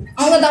இருக்குது.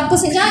 அவங்க தப்பு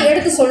செஞ்சால்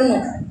எடுத்து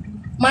சொல்லணும்.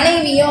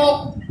 மனைவியோ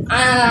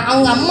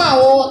அவங்க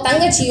அம்மாவோ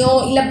தங்கச்சியோ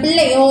இல்லை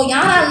பிள்ளையோ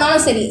யாராக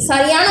இருந்தாலும் சரி,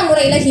 சரியான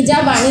முறையில்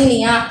ஹிஜாப்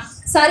அணியலையா,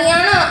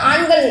 சரியான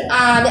ஆண்கள்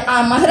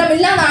மகரம்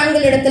இல்லாத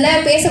ஆண்கள் இடத்துல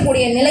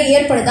பேசக்கூடிய நிலை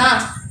ஏற்படுதா,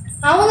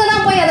 அவங்க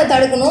தான் போய் அதை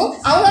தடுக்கணும்,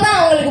 அவங்க தான்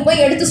அவங்களுக்கு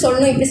போய் எடுத்து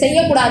சொல்லணும் இப்படி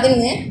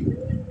செய்யக்கூடாதுன்னு.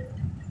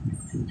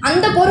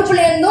 அந்த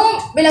பொறுப்புலேருந்தும்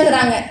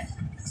விலகுறாங்க.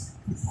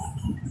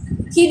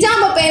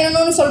 ஹிஜாபை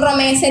பேணணும்னு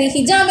சொல்கிறோமே, சரி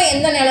ஹிஜாபை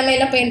எந்த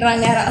நிலைமையில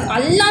பேணுறாங்க?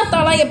 அல்லாஹ்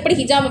தஆலா எப்படி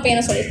ஹிஜாபை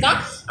பேண சொல்லியிருக்கான்,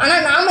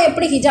 ஆனால் நாம்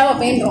எப்படி ஹிஜாபை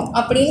பேணுறோம்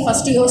அப்படின்னு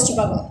ஃபஸ்ட்டு யோசிச்சு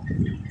பார்க்கணும்.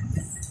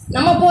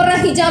 நம்ம போடுற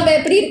ஹிஜாப்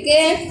எப்படி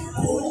இருக்குது?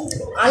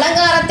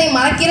 அலங்காரத்தை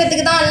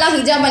மறைக்கிறதுக்கு தான் அல்லாஹ்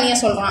ஹிஜாப் அணிய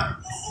சொல்கிறான்,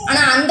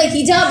 ஆனால் அந்த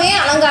ஹிஜாபே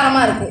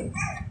அலங்காரமாக இருக்குது.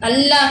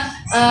 நல்லா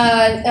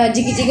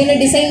ஜிகி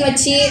ஜிகின்னு டிசைன்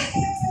வச்சு,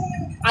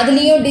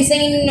 அதுலேயும்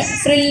டிசைன்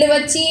ஃப்ரில்லு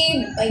வச்சு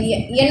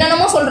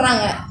என்னென்னமோ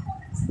சொல்கிறாங்க.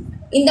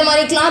 இந்த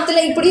மாதிரி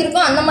கிளாத்தில் இப்படி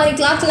இருக்கும், அந்த மாதிரி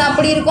கிளாத்தில்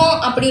அப்படி இருக்கும்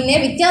அப்படின்னு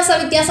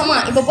வித்தியாசமாக.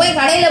 இப்போ போய்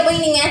கடையில்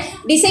போய் நீங்கள்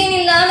டிசைன்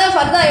இல்லாத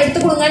ஃபர்தா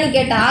எடுத்து கொடுங்கன்னு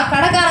கேட்டால்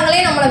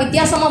கடைக்காரங்களே நம்மளை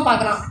வித்தியாசமாக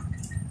பார்க்குறான்.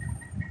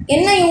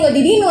 என்ன இவங்க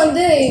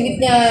திடீர்னு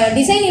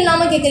டிசைன்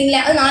இல்லாமல்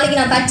கேட்குறீங்களே, அது நாளைக்கு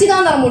நான் தச்சு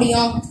தான் தர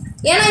முடியும்.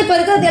 ஏன்னா இப்போ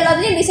இருக்கிறது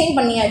எல்லாத்துலேயும் டிசைன்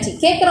பண்ணியாச்சு.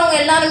 கேட்குறவங்க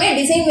எல்லாருமே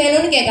டிசைன்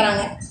வேணும்னு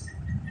கேட்குறாங்க.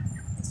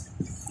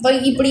 இப்போ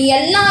இப்படி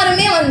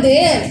எல்லாருமே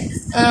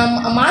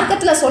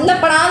மார்க்கெட்டில்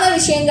சொல்லப்படாத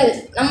விஷயங்கள்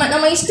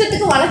நம்ம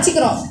இஷ்டத்துக்கு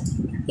வளைச்சிக்கிறோம்.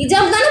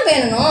 ஹிஜாப் தானே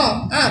பேணணும்,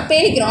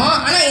 பேணிக்கிறோம்.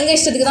 ஆனால் எங்கள்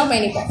இஷ்டத்துக்கு தான்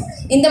பேணிப்போம்.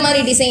 இந்த மாதிரி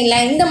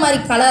டிசைனில், இந்த மாதிரி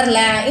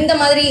கலரில், இந்த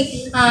மாதிரி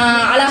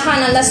அழகாக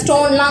நல்ல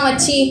ஸ்டோன்லாம்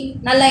வச்சு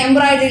நல்ல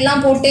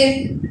எம்ப்ராய்டரிலாம் போட்டு,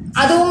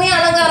 அதுவுமே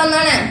அலங்காரம்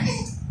தானே.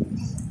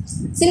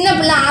 சின்ன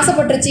பிள்ளை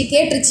ஆசைப்பட்டுருச்சு,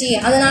 கேட்டுருச்சு,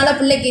 அதனால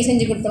பிள்ளைக்கு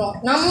செஞ்சு கொடுத்துரும்.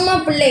 நம்ம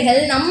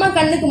பிள்ளைகள் நம்ம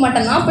கண்ணுக்கு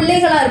மட்டும்தான்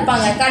பிள்ளைகளாக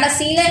இருப்பாங்க.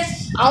 கடைசியில்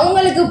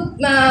அவங்களுக்கு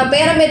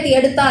பேரம்பேத்தி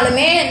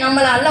எடுத்தாலுமே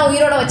நம்மளை எல்லாம்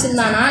உயிரோட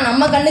வச்சுருந்தானா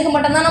நம்ம கண்ணுக்கு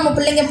மட்டும்தான் நம்ம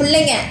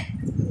பிள்ளைங்க.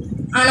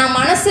 ஆனால்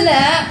மனசில்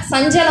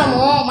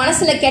சஞ்சலமோ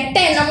மனசில் கெட்ட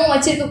எண்ணமோ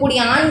வச்சுருக்கக்கூடிய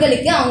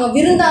ஆண்களுக்கு அவங்க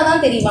விருந்தாக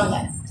தான் தெரிவாங்க.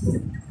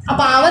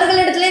 அப்போ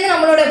அவர்களிடத்துலேருந்து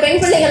நம்மளோட பெண்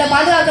பிள்ளைகளை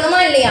பாதுகாக்கணுமா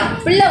இல்லையா?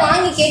 பிள்ளை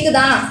வாங்கி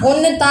கேட்குதா,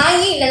 ஒன்று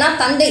தாய் இல்லைனா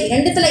தந்தை,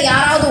 ரெண்டுத்துல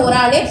யாராவது ஒரு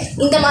ஆள்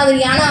இந்த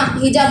மாதிரியான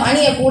ஹிஜாப்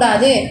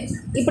அணியக்கூடாது,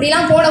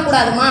 இப்படிலாம்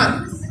போடக்கூடாதுமா,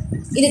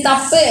 இது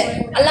தப்பு,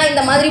 எல்லாம்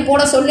இந்த மாதிரி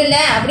போட சொல்லல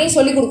அப்படின்னு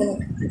சொல்லி கொடுக்கணும்.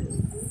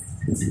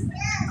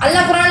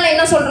 அல்லாஹ் குர்ஆன்ல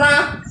என்ன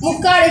சொல்கிறான்?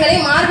 முக்காடுகளை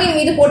மார்பின்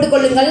மீது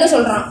போட்டுக்கொள்ளுங்கள்னு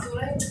சொல்கிறான்.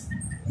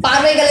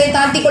 பார்வைகளை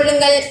தாழ்த்தி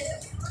கொள்ளுங்கள்,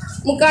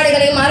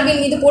 முக்காடுகளை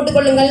மார்பின் மீது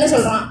போட்டுக்கொள்ளுங்கள்னு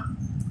சொல்கிறான்.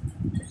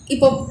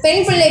 இப்போ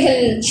பெண்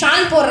பிள்ளைகள்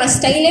ஷால் போடுற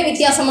ஸ்டைலே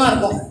வித்தியாசமாக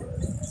இருக்கும்.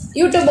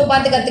 யூடியூப்பை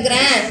பார்த்து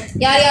கற்றுக்குறேன்,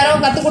 யாரோ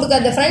கற்றுக்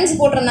கொடுக்கறது ஃப்ரெண்ட்ஸ்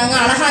போட்டிருந்தாங்க,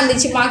 அழகாக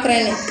இருந்துச்சு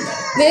பார்க்குறேன்னு.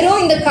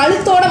 வெறும் இந்த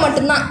கழுத்தோடு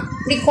மட்டும்தான்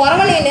இப்படி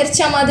குறவலையை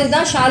நெரிச்ச மாதிரி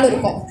தான் ஷால்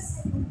இருக்கும்.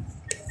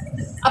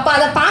 அப்போ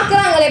அதை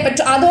பார்க்குறாங்களே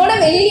பெற்றோர், அதோட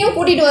வெளியிலையும்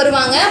கூட்டிகிட்டு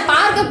வருவாங்க.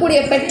 பார்க்கக்கூடிய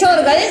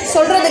பெற்றோர்கள்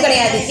சொல்கிறது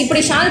கிடையாது,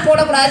 இப்படி ஷால்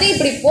போடக்கூடாது,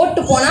 இப்படி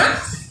போட்டு போனால்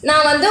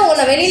நான்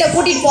உன்னை வெளியில்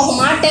கூட்டிகிட்டு போக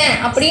மாட்டேன்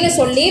அப்படின்னு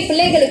சொல்லி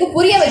பிள்ளைகளுக்கு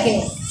புரிய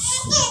வைக்கணும்.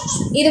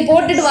 இது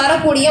போட்டுட்டு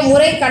வரக்கூடிய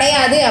முறை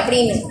கிடையாது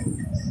அப்படின்னு.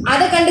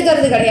 அதை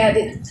கண்டுக்கிறது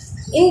கிடையாது.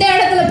 இந்த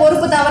இடத்துல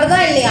பொறுப்பு தவறுதா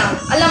இல்லையா?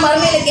 எல்லாம்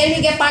மறுமையில கேள்வி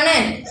கேட்பானே,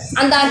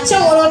 அந்த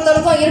அச்சம்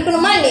ஒருத்தருக்கும்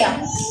இருக்கணுமா இல்லையா?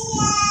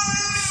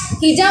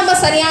 ஹிஜாபை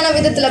சரியான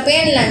விதத்தில்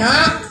பேணலைன்னா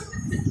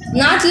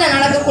நாட்டில்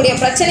நடக்கக்கூடிய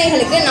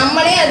பிரச்சனைகளுக்கு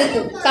நம்மளே அதுக்கு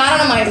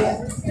காரணமாயிடுவோம்.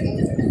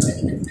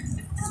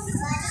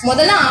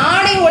 முதல்ல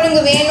ஆடை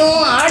ஒழுங்கு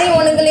வேணும். ஆடை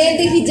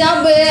ஒழுங்குலேருந்து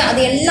ஹிஜாபு,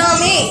 அது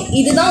எல்லாமே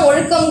இதுதான்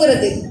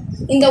ஒழுக்கங்கிறது.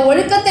 இந்த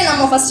ஒழுக்கத்தை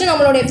நம்ம ஃபஸ்ட்டு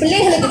நம்மளுடைய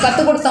பிள்ளைகளுக்கு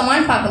கற்றுக்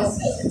கொடுத்தோமான்னு பார்க்கணும்.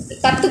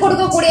 கற்றுக்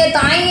கொடுக்கக்கூடிய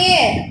தாயே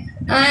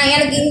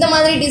எனக்கு இந்த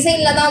மாதிரி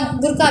டிசைனில் தான்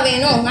புர்கா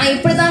வேணும், நான்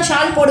இப்படி தான்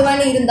ஷால்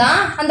போடுவேன்னு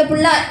இருந்தால் அந்த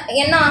பிள்ளை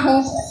என்ன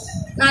ஆகும்?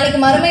 நாளைக்கு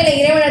மறுமையில்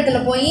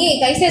இறைவனத்தில் போய்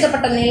கை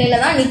செய்தப்பட்ட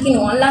நிலையில் தான்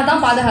நிற்கணும். அல்லாஹ்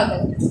தான்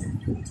பாதுகாக்கணும்.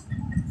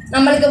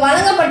 நம்மளுக்கு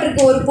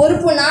வழங்கப்பட்டிருக்க ஒரு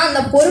பொறுப்புனா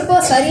அந்த பொறுப்பை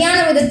சரியான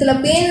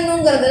விதத்தில்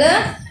பேணணுங்கிறதுல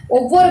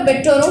ஒவ்வொரு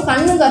பெற்றோரும்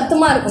கண்ணும்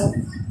கருத்துமாக இருக்கணும்.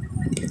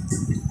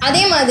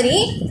 அதே மாதிரி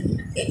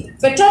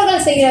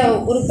பெற்றோர்கள் செய்கிற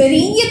ஒரு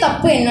பெரிய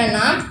தப்பு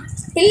என்னன்னா,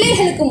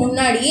 பிள்ளைகளுக்கு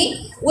முன்னாடி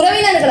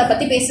உறவினர்களை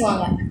பற்றி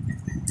பேசுவாங்க.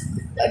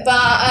 இப்போ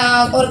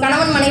ஒரு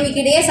கணவன்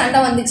மனைவிக்கிட்டே சண்டை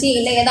வந்துச்சு,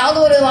 இல்லை ஏதாவது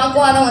ஒரு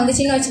வாக்குவாதம்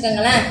வந்துச்சுன்னு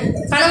வச்சுக்கோங்களேன்.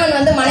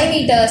 கணவன்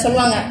மனைவிகிட்ட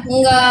சொல்லுவாங்க,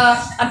 உங்கள்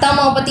அத்தா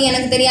அம்மாவை பற்றி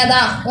எனக்கு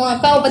தெரியாதா, உங்கள்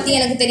அக்காவை பற்றி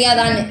எனக்கு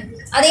தெரியாதான்னு.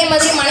 அதே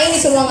மாதிரி மனைவி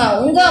சொல்லுவாங்க,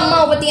 உங்கள்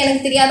அம்மாவை பற்றி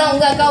எனக்கு தெரியாதா,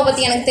 உங்கள் அக்காவை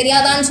பற்றி எனக்கு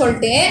தெரியாதான்னு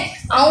சொல்லிட்டு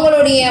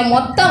அவங்களுடைய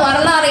மொத்த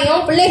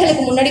வரலாறையும்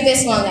பிள்ளைகளுக்கு முன்னாடி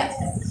பேசுவாங்க.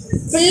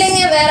 பிள்ளைங்க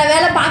வேறு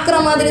வேலை பார்க்குற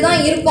மாதிரி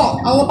தான் இருக்கும்.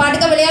 அவங்க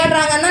பாட்டுக்க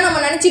விளையாடுறாங்கன்னு தான்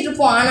நம்ம நினச்சிட்டு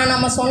இருப்போம். ஆனால்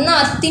நம்ம சொன்ன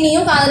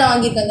அத்தினியும் காதில்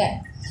வாங்கியிருக்கோங்க.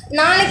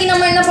 நாளைக்கு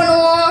நம்ம என்ன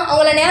பண்ணுவோம்?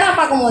 அவங்கள நேராக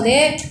பார்க்கும்போது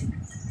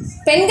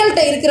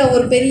பெண்கள்கிட்ட இருக்கிற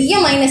ஒரு பெரிய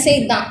மைனஸே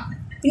இதுதான்.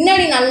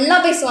 பின்னாடி நல்லா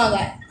பேசுவாங்க,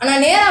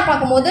 ஆனால் நேராக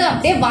பார்க்கும்போது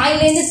அப்படியே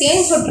வாயிலேருந்து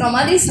தேன் சொட்டுற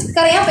மாதிரி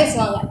சர்க்கரையாக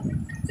பேசுவாங்க.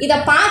 இதை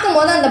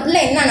பார்க்கும்போது அந்த பிள்ளை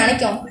என்ன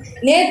நினைக்கும்?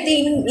 நேற்று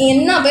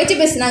என்ன பேச்சு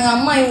பேசுனாங்க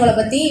அம்மா இவங்களை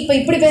பற்றி, இப்போ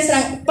இப்படி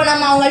பேசுகிறாங்க. இப்போ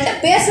நம்ம அவங்கள்ட்ட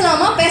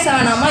பேசலாமா பேச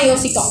வேணாமா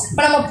யோசிக்கும்.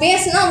 இப்போ நம்ம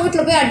பேசுனா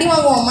வீட்டில் போய் அடி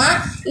வாங்குவோமா,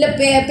 இல்லை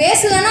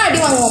பேசலைன்னா அடி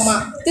வாங்குவோமா?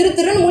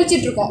 திருன்னு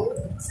முழிச்சிட்ருக்கோம்.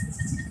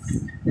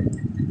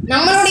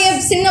 நம்மளுடைய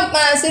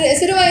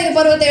சிறு வயது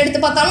பருவத்தை எடுத்து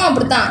பார்த்தாலும்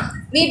அப்படித்தான்.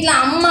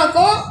 வீட்டில்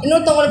அம்மாக்கும்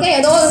இன்னொருத்தவங்களுக்கும்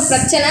ஏதோ ஒரு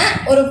பிரச்சனை,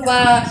 ஒரு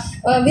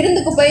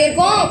விருந்துக்கு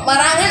போயிருக்கோம்,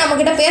 வராங்க,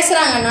 நம்மக்கிட்ட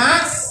பேசுகிறாங்கன்னா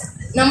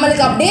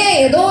நம்மளுக்கு அப்படியே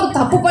ஏதோ ஒரு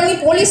தப்பு பண்ணி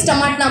போலீஸ்ட்ட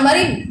மாட்டின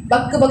மாதிரி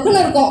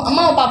பக்குன்னு இருக்கும்.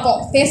 அம்மாவை பார்ப்போம்,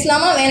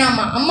 பேசலாமா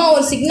வேணாமா? அம்மா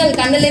ஒரு சிக்னல்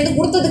கண்ணுலேருந்து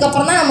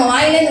கொடுத்ததுக்கப்புறம் தான் நம்ம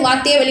வாயிலேருந்து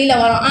வார்த்தையே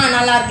வெளியில் வரும்.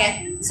 நல்லா இருக்கேன்,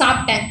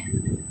 சாப்பிட்டேன்,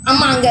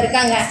 அம்மா அங்கே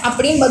இருக்காங்க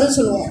அப்படின்னு பதில்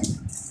சொல்லுவோம்.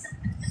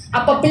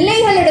 அப்போ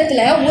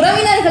பிள்ளைகளிடத்துல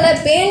உறவினர்களை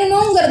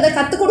பேணணுங்கிறத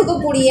கற்றுக்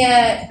கொடுக்கக்கூடிய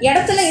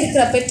இடத்துல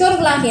இருக்கிற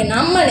பெற்றோர்களாகிய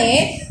நம்மளே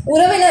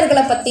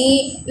உறவினர்களை பற்றி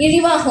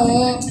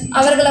இழிவாகவும்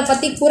அவர்களை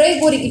பற்றி குறை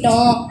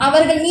கூறிக்கிட்டோம்,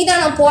 அவர்கள்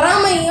மீதான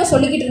பொறாமையும்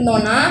சொல்லிக்கிட்டு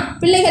இருந்தோம்னா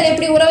பிள்ளைகள்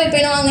எப்படி உறவை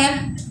பேணுவாங்க?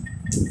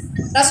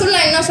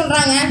 ரசூலுல்லாஹ் என்ன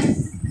சொல்கிறாங்க?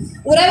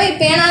 உறவை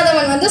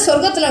பேணாதவன்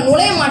சொர்க்கத்தில்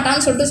நுழைய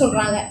மாட்டான்னு சொல்லிட்டு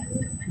சொல்கிறாங்க.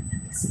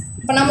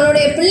 இப்போ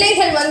நம்மளுடைய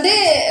பிள்ளைகள் வந்து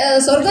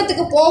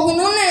சொர்க்கத்துக்கு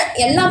போகணும்னு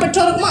எல்லா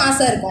பெற்றோருக்கும்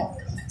ஆசை இருக்கும்.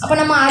 அப்போ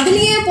நம்ம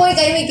அதுலேயே போய்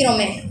கை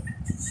வைக்கிறோமே,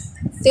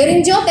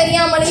 தெரிஞ்சோ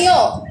தெரியாமலேயோ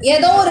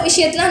ஏதோ ஒரு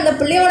விஷயத்தில் அந்த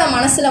பிள்ளையோட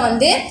மனசில்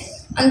வந்து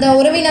அந்த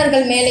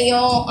உறவினர்கள்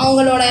மேலேயோ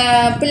அவங்களோட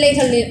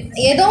பிள்ளைகள்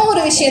ஏதோ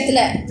ஒரு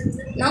விஷயத்தில்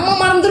நம்ம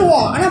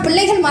மறந்துடுவோம். ஆனால்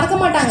பிள்ளைகள் மறக்க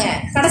மாட்டாங்க.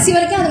 கடைசி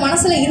வரைக்கும் அது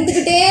மனசில்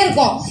இருந்துக்கிட்டே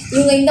இருக்கும்.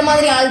 இவங்க இந்த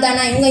மாதிரி ஆள்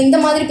தானே, இவங்க இந்த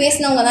மாதிரி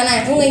பேசினவங்க தானே,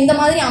 இவங்க இந்த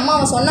மாதிரி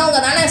அம்மாவை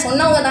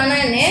சொன்னவங்க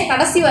தானேன்னு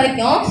கடைசி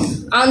வரைக்கும்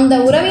அந்த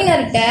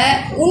உறவினர்கிட்ட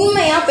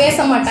உண்மையாக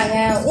பேச மாட்டாங்க.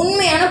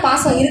 உண்மையான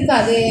பாசம்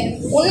இருக்காது,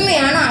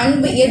 உண்மையான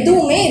அன்பு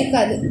எதுவுமே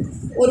இருக்காது.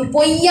 ஒரு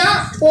பொய்யா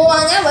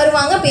போவாங்க,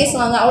 வருவாங்க,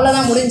 பேசுவாங்க,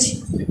 அவ்வளோதான், முடிஞ்சு.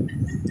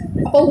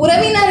 அப்போ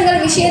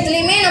உறவினர்கள்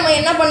விஷயத்துலையுமே நம்ம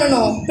என்ன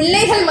பண்ணணும்,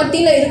 பிள்ளைகள்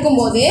மத்தியில்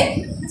இருக்கும்போது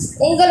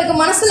உங்களுக்கு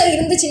மனசில்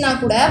இருந்துச்சுன்னா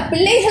கூட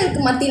பிள்ளைகளுக்கு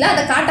மத்தியில்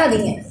அதை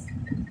காட்டாதீங்க.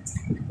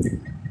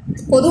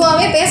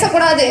 பொதுவாகவே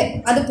பேசக்கூடாது,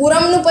 அது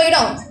புறம்னு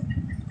போயிடும்.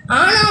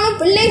 ஆனாலும்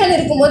பிள்ளைகள்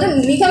இருக்கும்போது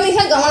மிக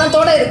மிக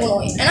கவனத்தோடு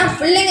இருக்கணும். ஏன்னா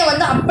பிள்ளைங்க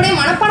வந்து அப்படியே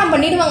மனப்பாடம்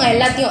பண்ணிடுவாங்க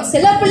எல்லாத்தையும்.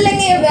 சில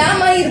பிள்ளைங்க வேற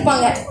மாதிரி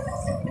இருப்பாங்க.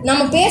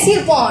 நம்ம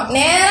பேசியிருப்போம்,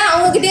 நேராக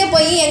அவங்கக்கிட்டே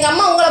போய் எங்கள்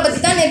அம்மா உங்களை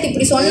பற்றி தான் நேற்று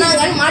இப்படி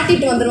சொன்னாங்கன்னு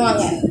மாட்டிட்டு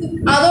வந்துடுவாங்க.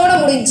 அதோட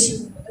முடிஞ்சு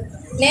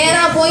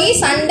நேராக போய்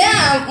சண்டை,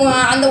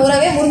 அந்த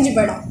உறவே முறிஞ்சு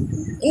போயிடும்.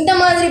 இந்த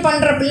மாதிரி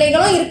பண்ணுற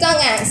பிள்ளைகளும்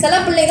இருக்காங்க. சில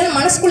பிள்ளைகள்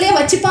மனசுக்குள்ளேயே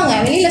வச்சுப்பாங்க,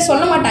 வெளியில்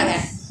சொல்ல மாட்டாங்க.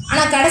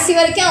 ஆனால் கடைசி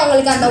வரைக்கும்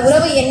அவங்களுக்கு அந்த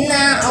உறவு என்ன,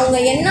 அவங்க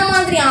என்ன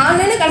மாதிரி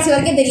ஆளுன்னு கடைசி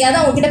வரைக்கும் தெரியாது,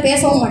 அவங்கக்கிட்ட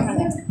பேசவும்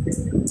மாட்டாங்க.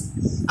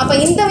 அப்போ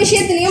இந்த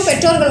விஷயத்துலேயும்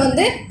பெற்றோர்கள்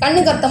வந்து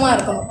கண்ணு கருத்தமாக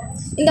இருக்கணும்.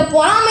 இந்த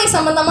பொறாமை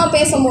சம்மந்தமாக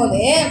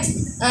பேசும்போது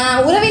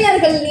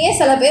உறவினர்கள்லேயே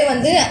சில பேர்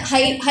வந்து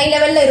ஹை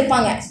லெவலில்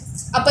இருப்பாங்க.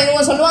 அப்போ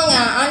இவங்க சொல்லுவாங்க,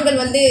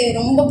 ஆண்கள் வந்து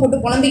ரொம்ப போட்டு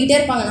புலம்பிக்கிட்டே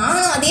இருப்பாங்க,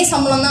 நானும் அதே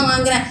சம்பளம் தான்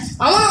வாங்குறேன்,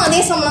 அவனும் அதே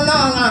சம்பளம்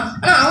தான் வாங்கினான்,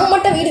 ஆனால் அவன்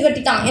மட்டும் வீடு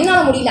கட்டிட்டான்,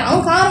 என்னால் முடியல,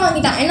 அவன் கார்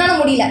வாங்கிட்டான், என்னால்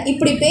முடியல.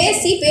 இப்படி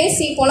பேசி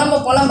பேசி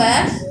புலம்ப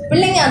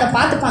பிள்ளைங்க அதை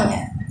பார்த்துப்பாங்க.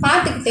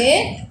 பார்த்துக்கிட்டு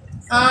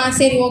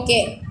சரி ஓகே,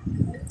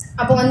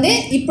 அப்போ வந்து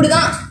இப்படி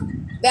தான்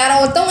வேற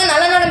ஒருத்தவங்க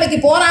நல்ல நிலைமைக்கு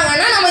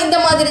போகிறாங்கன்னா நம்ம இந்த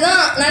மாதிரி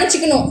தான்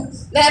நினச்சிக்கணும்.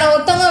 வேற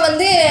ஒருத்தவங்க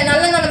வந்து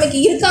நல்ல நிலைமைக்கு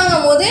இருக்காங்க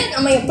போது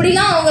நம்ம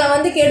எப்படிலாம் அவங்கள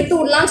வந்து கெடுத்து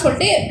விடலான்னு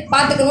சொல்லிட்டு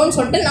பார்த்துக்கணும்னு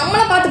சொல்லிட்டு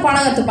நம்மளை பார்த்து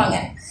பாடம் கற்றுப்பாங்க.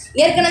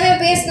 ஏற்கனவே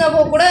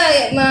பேசினப்போ கூட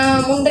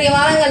முந்தைய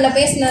வாரங்களில்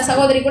பேசின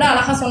சகோதரி கூட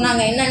அழகாக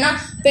சொன்னாங்க. என்னென்னா,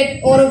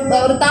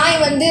 ஒரு தாய்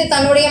வந்து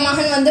தன்னுடைய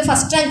மகன் வந்து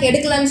ஃபஸ்ட் ரேங்க்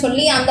எடுக்கலன்னு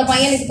சொல்லி அந்த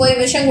பையனுக்கு போய்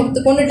விஷம்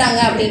கொடுத்து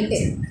கொண்டுட்டாங்க அப்படின்ட்டு.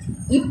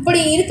 இப்படி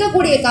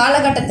இருக்கக்கூடிய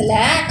காலகட்டத்தில்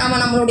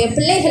நம்மளுடைய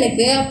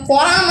பிள்ளைகளுக்கு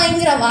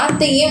பொறாமைங்கிற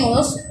வார்த்தையே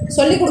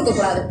சொல்லிக்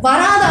கொடுக்கக்கூடாது.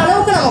 வராத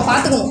அளவுக்கு நம்ம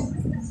பார்த்துக்கணும்.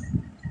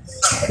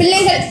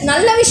 பிள்ளைகள்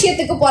நல்ல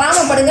விஷயத்துக்கு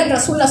பொறாமப்படுங்கன்ற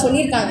ரசூலுல்லாஹ்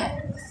சொல்லியிருக்காங்க.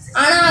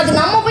 ஆனால் அது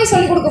நம்ம போய்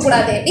சொல்லிக்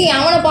கொடுக்கக்கூடாது.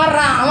 அவனை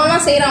பாடுறான்,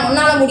 அவன்லாம் செய்கிறான்,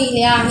 உன்னால்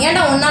முடியலையா,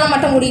 ஏன்டா உன்னால்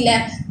மட்டும் முடியல.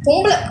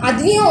 பொம்பளை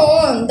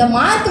அதுலேயும் இந்த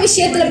மார்க்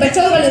விஷயத்தில்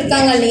பெற்றோர்கள்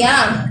இருக்காங்க இல்லையா,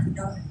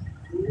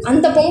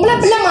 அந்த பொம்பளை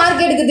பிள்ளை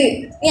மார்க் எடுக்குது,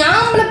 நீ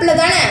ஆம்பளை பிள்ளை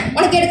தானே,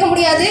 உனக்கு எடுக்க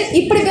முடியாது,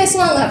 இப்படி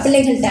பேசுவாங்க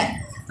பிள்ளைகள்கிட்ட.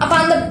 அப்போ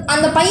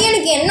அந்த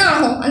பையனுக்கு என்ன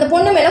ஆகும், அந்த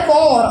பொண்ணு மேலே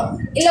கோவம் வரும்.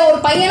 இல்லை ஒரு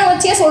பையனை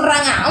வச்சே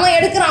சொல்கிறாங்க, அவன்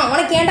எடுக்கிறான்,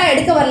 உனக்கு ஏன்டா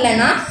எடுக்க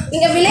வரலன்னா,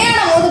 இங்கே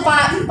விளையாடும் போது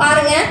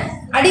பாருங்க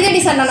அடிதடி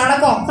சண்டை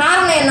நடக்கும்.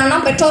 காரணம் என்னன்னா,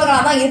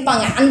 பெற்றோர்களாக தான்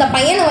இருப்பாங்க. அந்த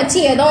பையனை வச்சு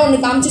ஏதோ ஒன்று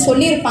காமிச்சு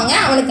சொல்லியிருப்பாங்க,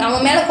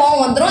 அவன் மேலே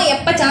கோவம் வந்துடும்.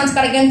 எப்போ சான்ஸ்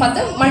கிடைக்குன்னு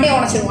பார்த்து மண்டையை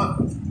உடச்சிடுவான்.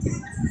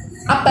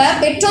 அப்போ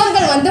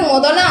பெற்றோர்கள் வந்து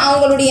முதல்ல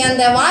அவங்களுடைய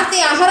அந்த வார்த்தை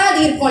அகராதி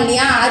இருக்கும்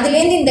இல்லையா,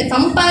 அதுலேருந்து இந்த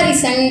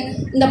கம்பாரிசன்,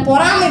 இந்த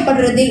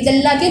பொறாமைப்படுறது, இது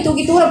எல்லாத்தையும்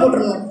தூக்கி தூர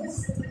போட்டுருணும்.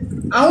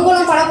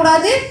 அவங்களும்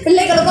படக்கூடாது,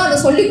 பிள்ளைகளுக்கும் அதை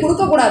சொல்லி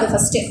கொடுக்கக்கூடாது.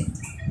 ஃபஸ்ட்டு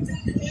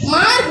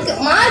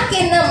மார்க்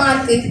என்ன,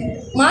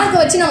 மார்க்கை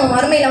வச்சு நம்ம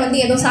மறுமையில் வந்து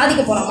ஏதோ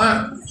சாதிக்க போகிறோமா?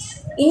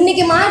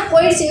 இன்றைக்கி மார்க்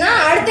போயிடுச்சுன்னா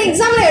அடுத்த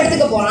எக்ஸாமில்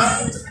எடுத்துக்க போகிறான்.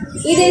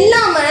 இது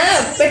இல்லாமல்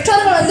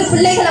பெற்றோர்கள் வந்து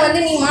பிள்ளைகளை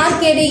வந்து நீ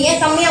மார்க் எடு, ஏன்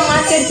கம்மியாக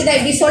மார்க் எடுத்துட்ட,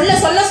 இப்படி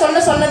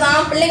சொல்ல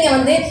தான் பிள்ளைங்க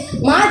வந்து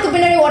மார்க்கு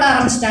பின்னாடி ஓட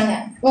ஆரம்பிச்சிட்டாங்க.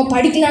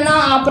 படிக்கலன்னா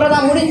அப்புறம்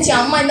தான் முடிஞ்சு,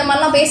 அம்மா இந்த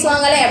மாதிரிலாம்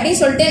பேசுவாங்களே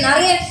அப்படின்னு சொல்லிட்டு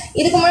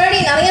இதுக்கு முன்னாடி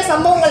நிறைய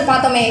சம்பவங்கள்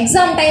பார்த்தோமே.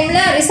 எக்ஸாம்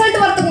டைமில்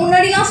ரிசல்ட் வரதுக்கு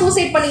முன்னாடிலாம்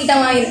சூசைட்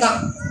பண்ணிக்கிட்டவன் இருக்கான்.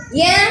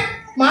 ஏன்?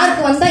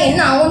 மார்க் வந்தால்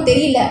என்ன ஆகும்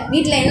தெரியல,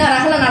 வீட்டில் என்ன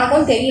ரகலை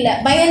நடக்கும்னு தெரியல,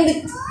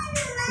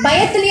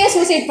 பயத்திலேயே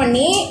சூசைட்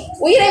பண்ணி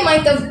உயிரை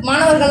மாய்த்த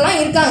மாணவர்கள்லாம்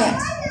இருக்காங்க.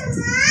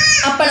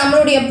 அப்போ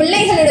நம்மளுடைய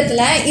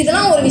பிள்ளைகளிடத்துல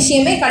இதெல்லாம் ஒரு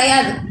விஷயமே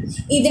கிடையாது.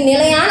 இது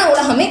நிலையான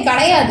உலகமே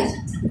கிடையாது.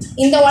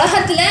 இந்த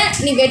உலகத்தில்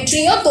நீ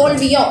வெற்றியோ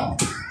தோல்வியோ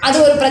அது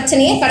ஒரு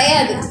பிரச்சனையே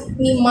கிடையாது.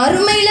 நீ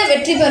மறுமையில்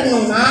வெற்றி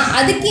பெறணும்னா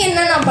அதுக்கு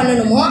என்னென்ன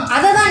பண்ணணுமோ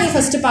அதை தான் நீ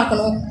ஃபஸ்ட்டு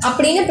பார்க்கணும்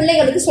அப்படின்னு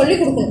பிள்ளைகளுக்கு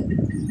சொல்லிக் கொடுக்கணும்.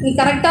 நீ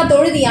கரெக்டாக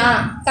தொழுதியா,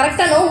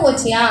 கரெக்டாக நோன்பு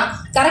வச்சியா,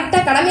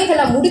 கரெக்டாக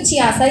கடமைகளை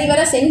முடிச்சியா,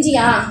 சரிவர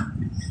செஞ்சியா,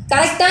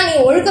 கரெக்டாக நீ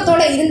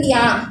ஒழுக்கத்தோடு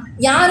இருந்தியா,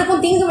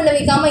 யாருக்கும் தீங்கு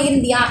விளைவிக்காமல்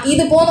இருந்தியா,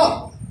 இது போதும்.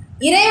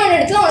 இறைவன்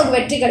இடத்துல உனக்கு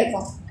வெற்றி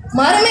கிடைக்கும்.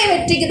 மறுமை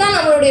வெற்றிக்கு தான்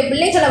நம்மளுடைய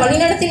பிள்ளைகளை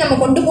வழிநடத்தி நம்ம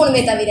கொண்டு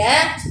போகணுமே தவிர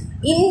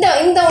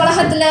இந்த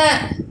உலகத்தில்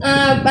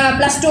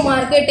 +2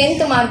 மார்க்கு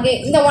 10th மார்க்கு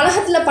இந்த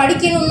உலகத்தில்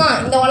படிக்கணும் தான்,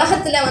 இந்த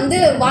உலகத்தில் வந்து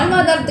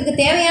வாழ்வாதாரத்துக்கு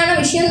தேவையான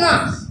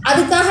விஷயம்தான்.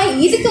 அதுக்காக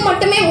இதுக்கு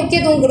மட்டுமே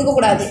முக்கியத்துவம்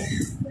கொடுக்கக்கூடாது.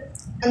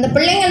 அந்த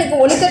பிள்ளைங்களுக்கு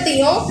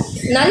ஒழுக்கத்தையும்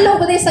நல்ல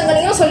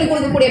உபதேசங்களையும் சொல்லிக்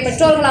கொடுக்கக்கூடிய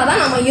பெற்றோர்களாக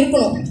தான் நம்ம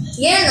இருக்கணும்.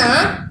 ஏன்னா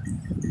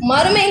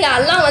மறுமையில்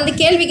அல்லாஹ் வந்து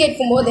கேள்வி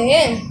கேட்கும்போது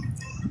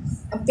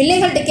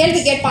பிள்ளைகள்கிட்ட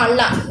கேள்வி கேட்பான்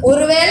அல்லாஹ்.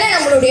 ஒருவேளை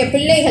நம்மளுடைய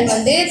பிள்ளைகள்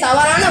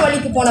தவறான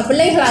வழிக்கு போன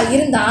பிள்ளைகளாக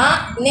இருந்தால்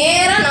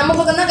நேராக நம்ம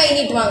பக்கம் தான் கை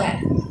நீட்டுவாங்க.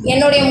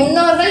 என்னுடைய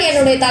முன்னோர்கள்,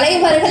 என்னுடைய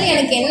தலைவர்கள்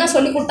எனக்கு என்ன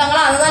சொல்லி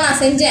கொடுத்தாங்களோ அதை தான்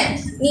நான் செஞ்சேன்,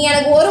 நீ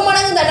எனக்கு 1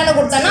 மடங்கு தண்டனை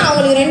கொடுத்தனா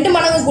அவங்களுக்கு 2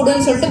 மடங்கு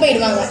கொடுன்னு சொல்லிட்டு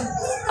போயிடுவாங்க.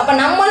 அப்போ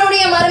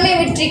நம்மளுடைய மறுமை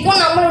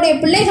வெற்றிக்கும் நம்மளுடைய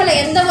பிள்ளைகளை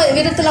எந்த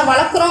விதத்தில்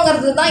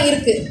வளர்க்குறோங்கிறது தான்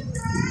இருக்குது.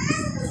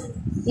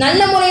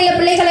 நல்ல முறையில்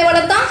பிள்ளைகளை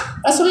வளர்த்தா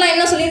ரசூலுல்லாஹ்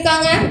என்ன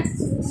சொல்லியிருக்காங்க,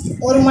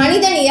 ஒரு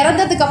மனிதன்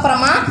இறந்ததுக்கு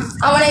அப்புறமா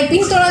அவனை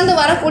பின்தொடர்ந்து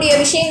வரக்கூடிய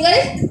விஷயங்கள்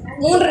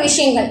 3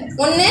 விஷயங்கள்.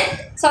 1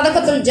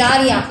 சதகத்துல்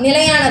ஜாரியா,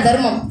 நிலையான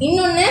தர்மம்.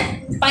 இன்னொன்று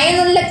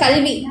பயனுள்ள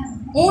கல்வி.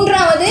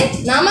 3வது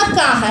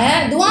நமக்காக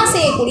துஆ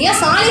செய்யக்கூடிய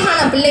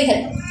சாலிஹான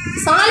பிள்ளைகள்.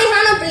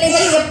 சாலிஹான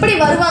பிள்ளைகள் எப்படி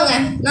வருவாங்க,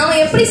 நாம்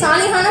எப்படி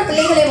சாலிஹான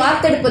பிள்ளைகளை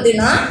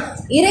வார்த்தெடுப்பதுன்னா,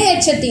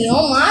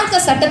 இறையச்சத்தையும் மார்க்க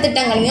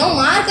சட்டத்திட்டங்களையும்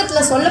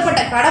மார்க்கத்தில்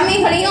சொல்லப்பட்ட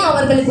கடமைகளையும்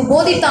அவர்களுக்கு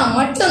போதித்தால்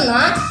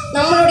மட்டும்தான்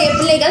நம்மளுடைய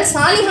பிள்ளைகள்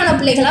சாலிஹான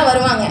பிள்ளைகளாக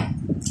வருவாங்க.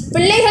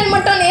 பிள்ளைகள்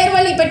மட்டும்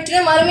நேர்வழி பெற்று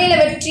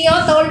மறுமையில் வெற்றியோ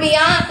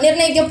தோல்வியா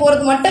நிர்ணயிக்க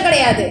போகிறது மட்டும்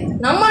கிடையாது,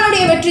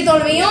 நம்மளுடைய வெற்றி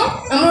தோல்வியும்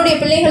நம்மளுடைய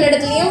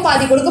பிள்ளைகளிடத்துலையும்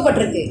பாதி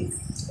கொடுக்கப்பட்டிருக்கு.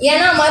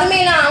 ஏன்னா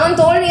மறுமையில் அவன்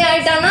தோல்வி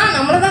ஆகிட்டான்னா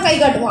நம்மளை தான் கை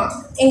காட்டுவான்,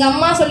 எங்கள்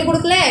அம்மா சொல்லிக்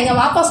கொடுக்கல, எங்கள்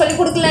வாப்பா சொல்லிக்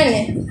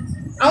கொடுக்கலன்னு.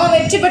 அவன்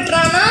வெற்றி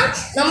பெற்றான்னா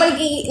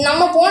நம்மளுக்கு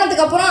நம்ம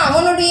போனதுக்கப்புறம்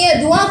அவனுடைய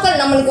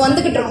துவாக்கள் நம்மளுக்கு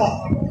வந்துக்கிட்டு இருக்கோம்.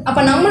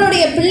 அப்போ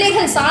நம்மளுடைய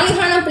பிள்ளைகள்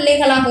சாலிஹான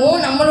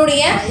பிள்ளைகளாகவும்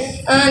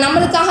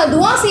நம்மளுக்காக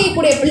துவா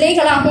செய்யக்கூடிய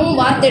பிள்ளைகளாகவும்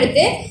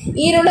வார்த்தெடுத்து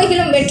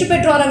ஈருலகிலும் வெற்றி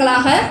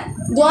பெற்றவர்களாக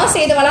துவா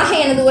செய்தவளாக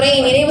எனது உரையை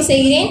நிறைவு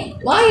செய்கிறேன்.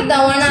 வாஹித்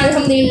தவானா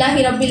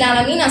அல்ஹம்துலில்லாஹி ரப்பில்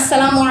ஆலமீன்.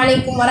 அஸ்ஸலாமு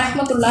அலைக்கும்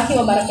வரஹ்மத்துல்லாஹி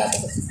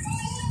வபரகாத்துஹு.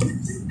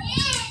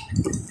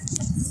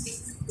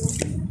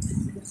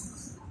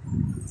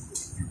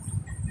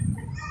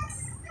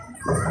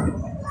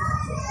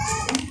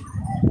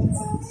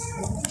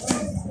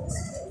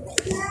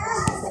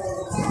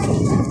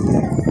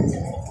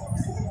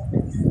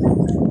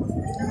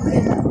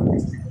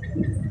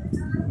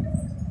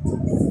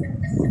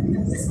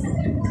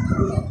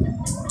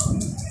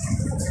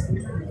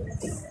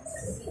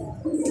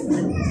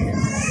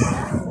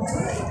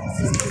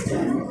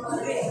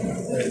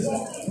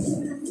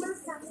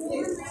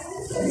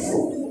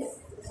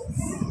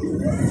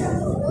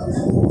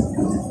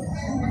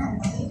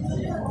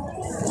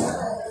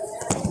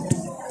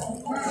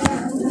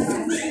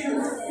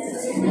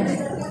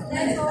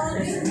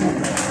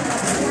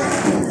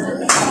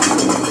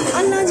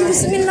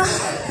 Bismillah.